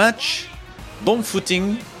bon match, bon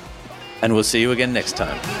footing, and we'll see you again next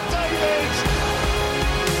time.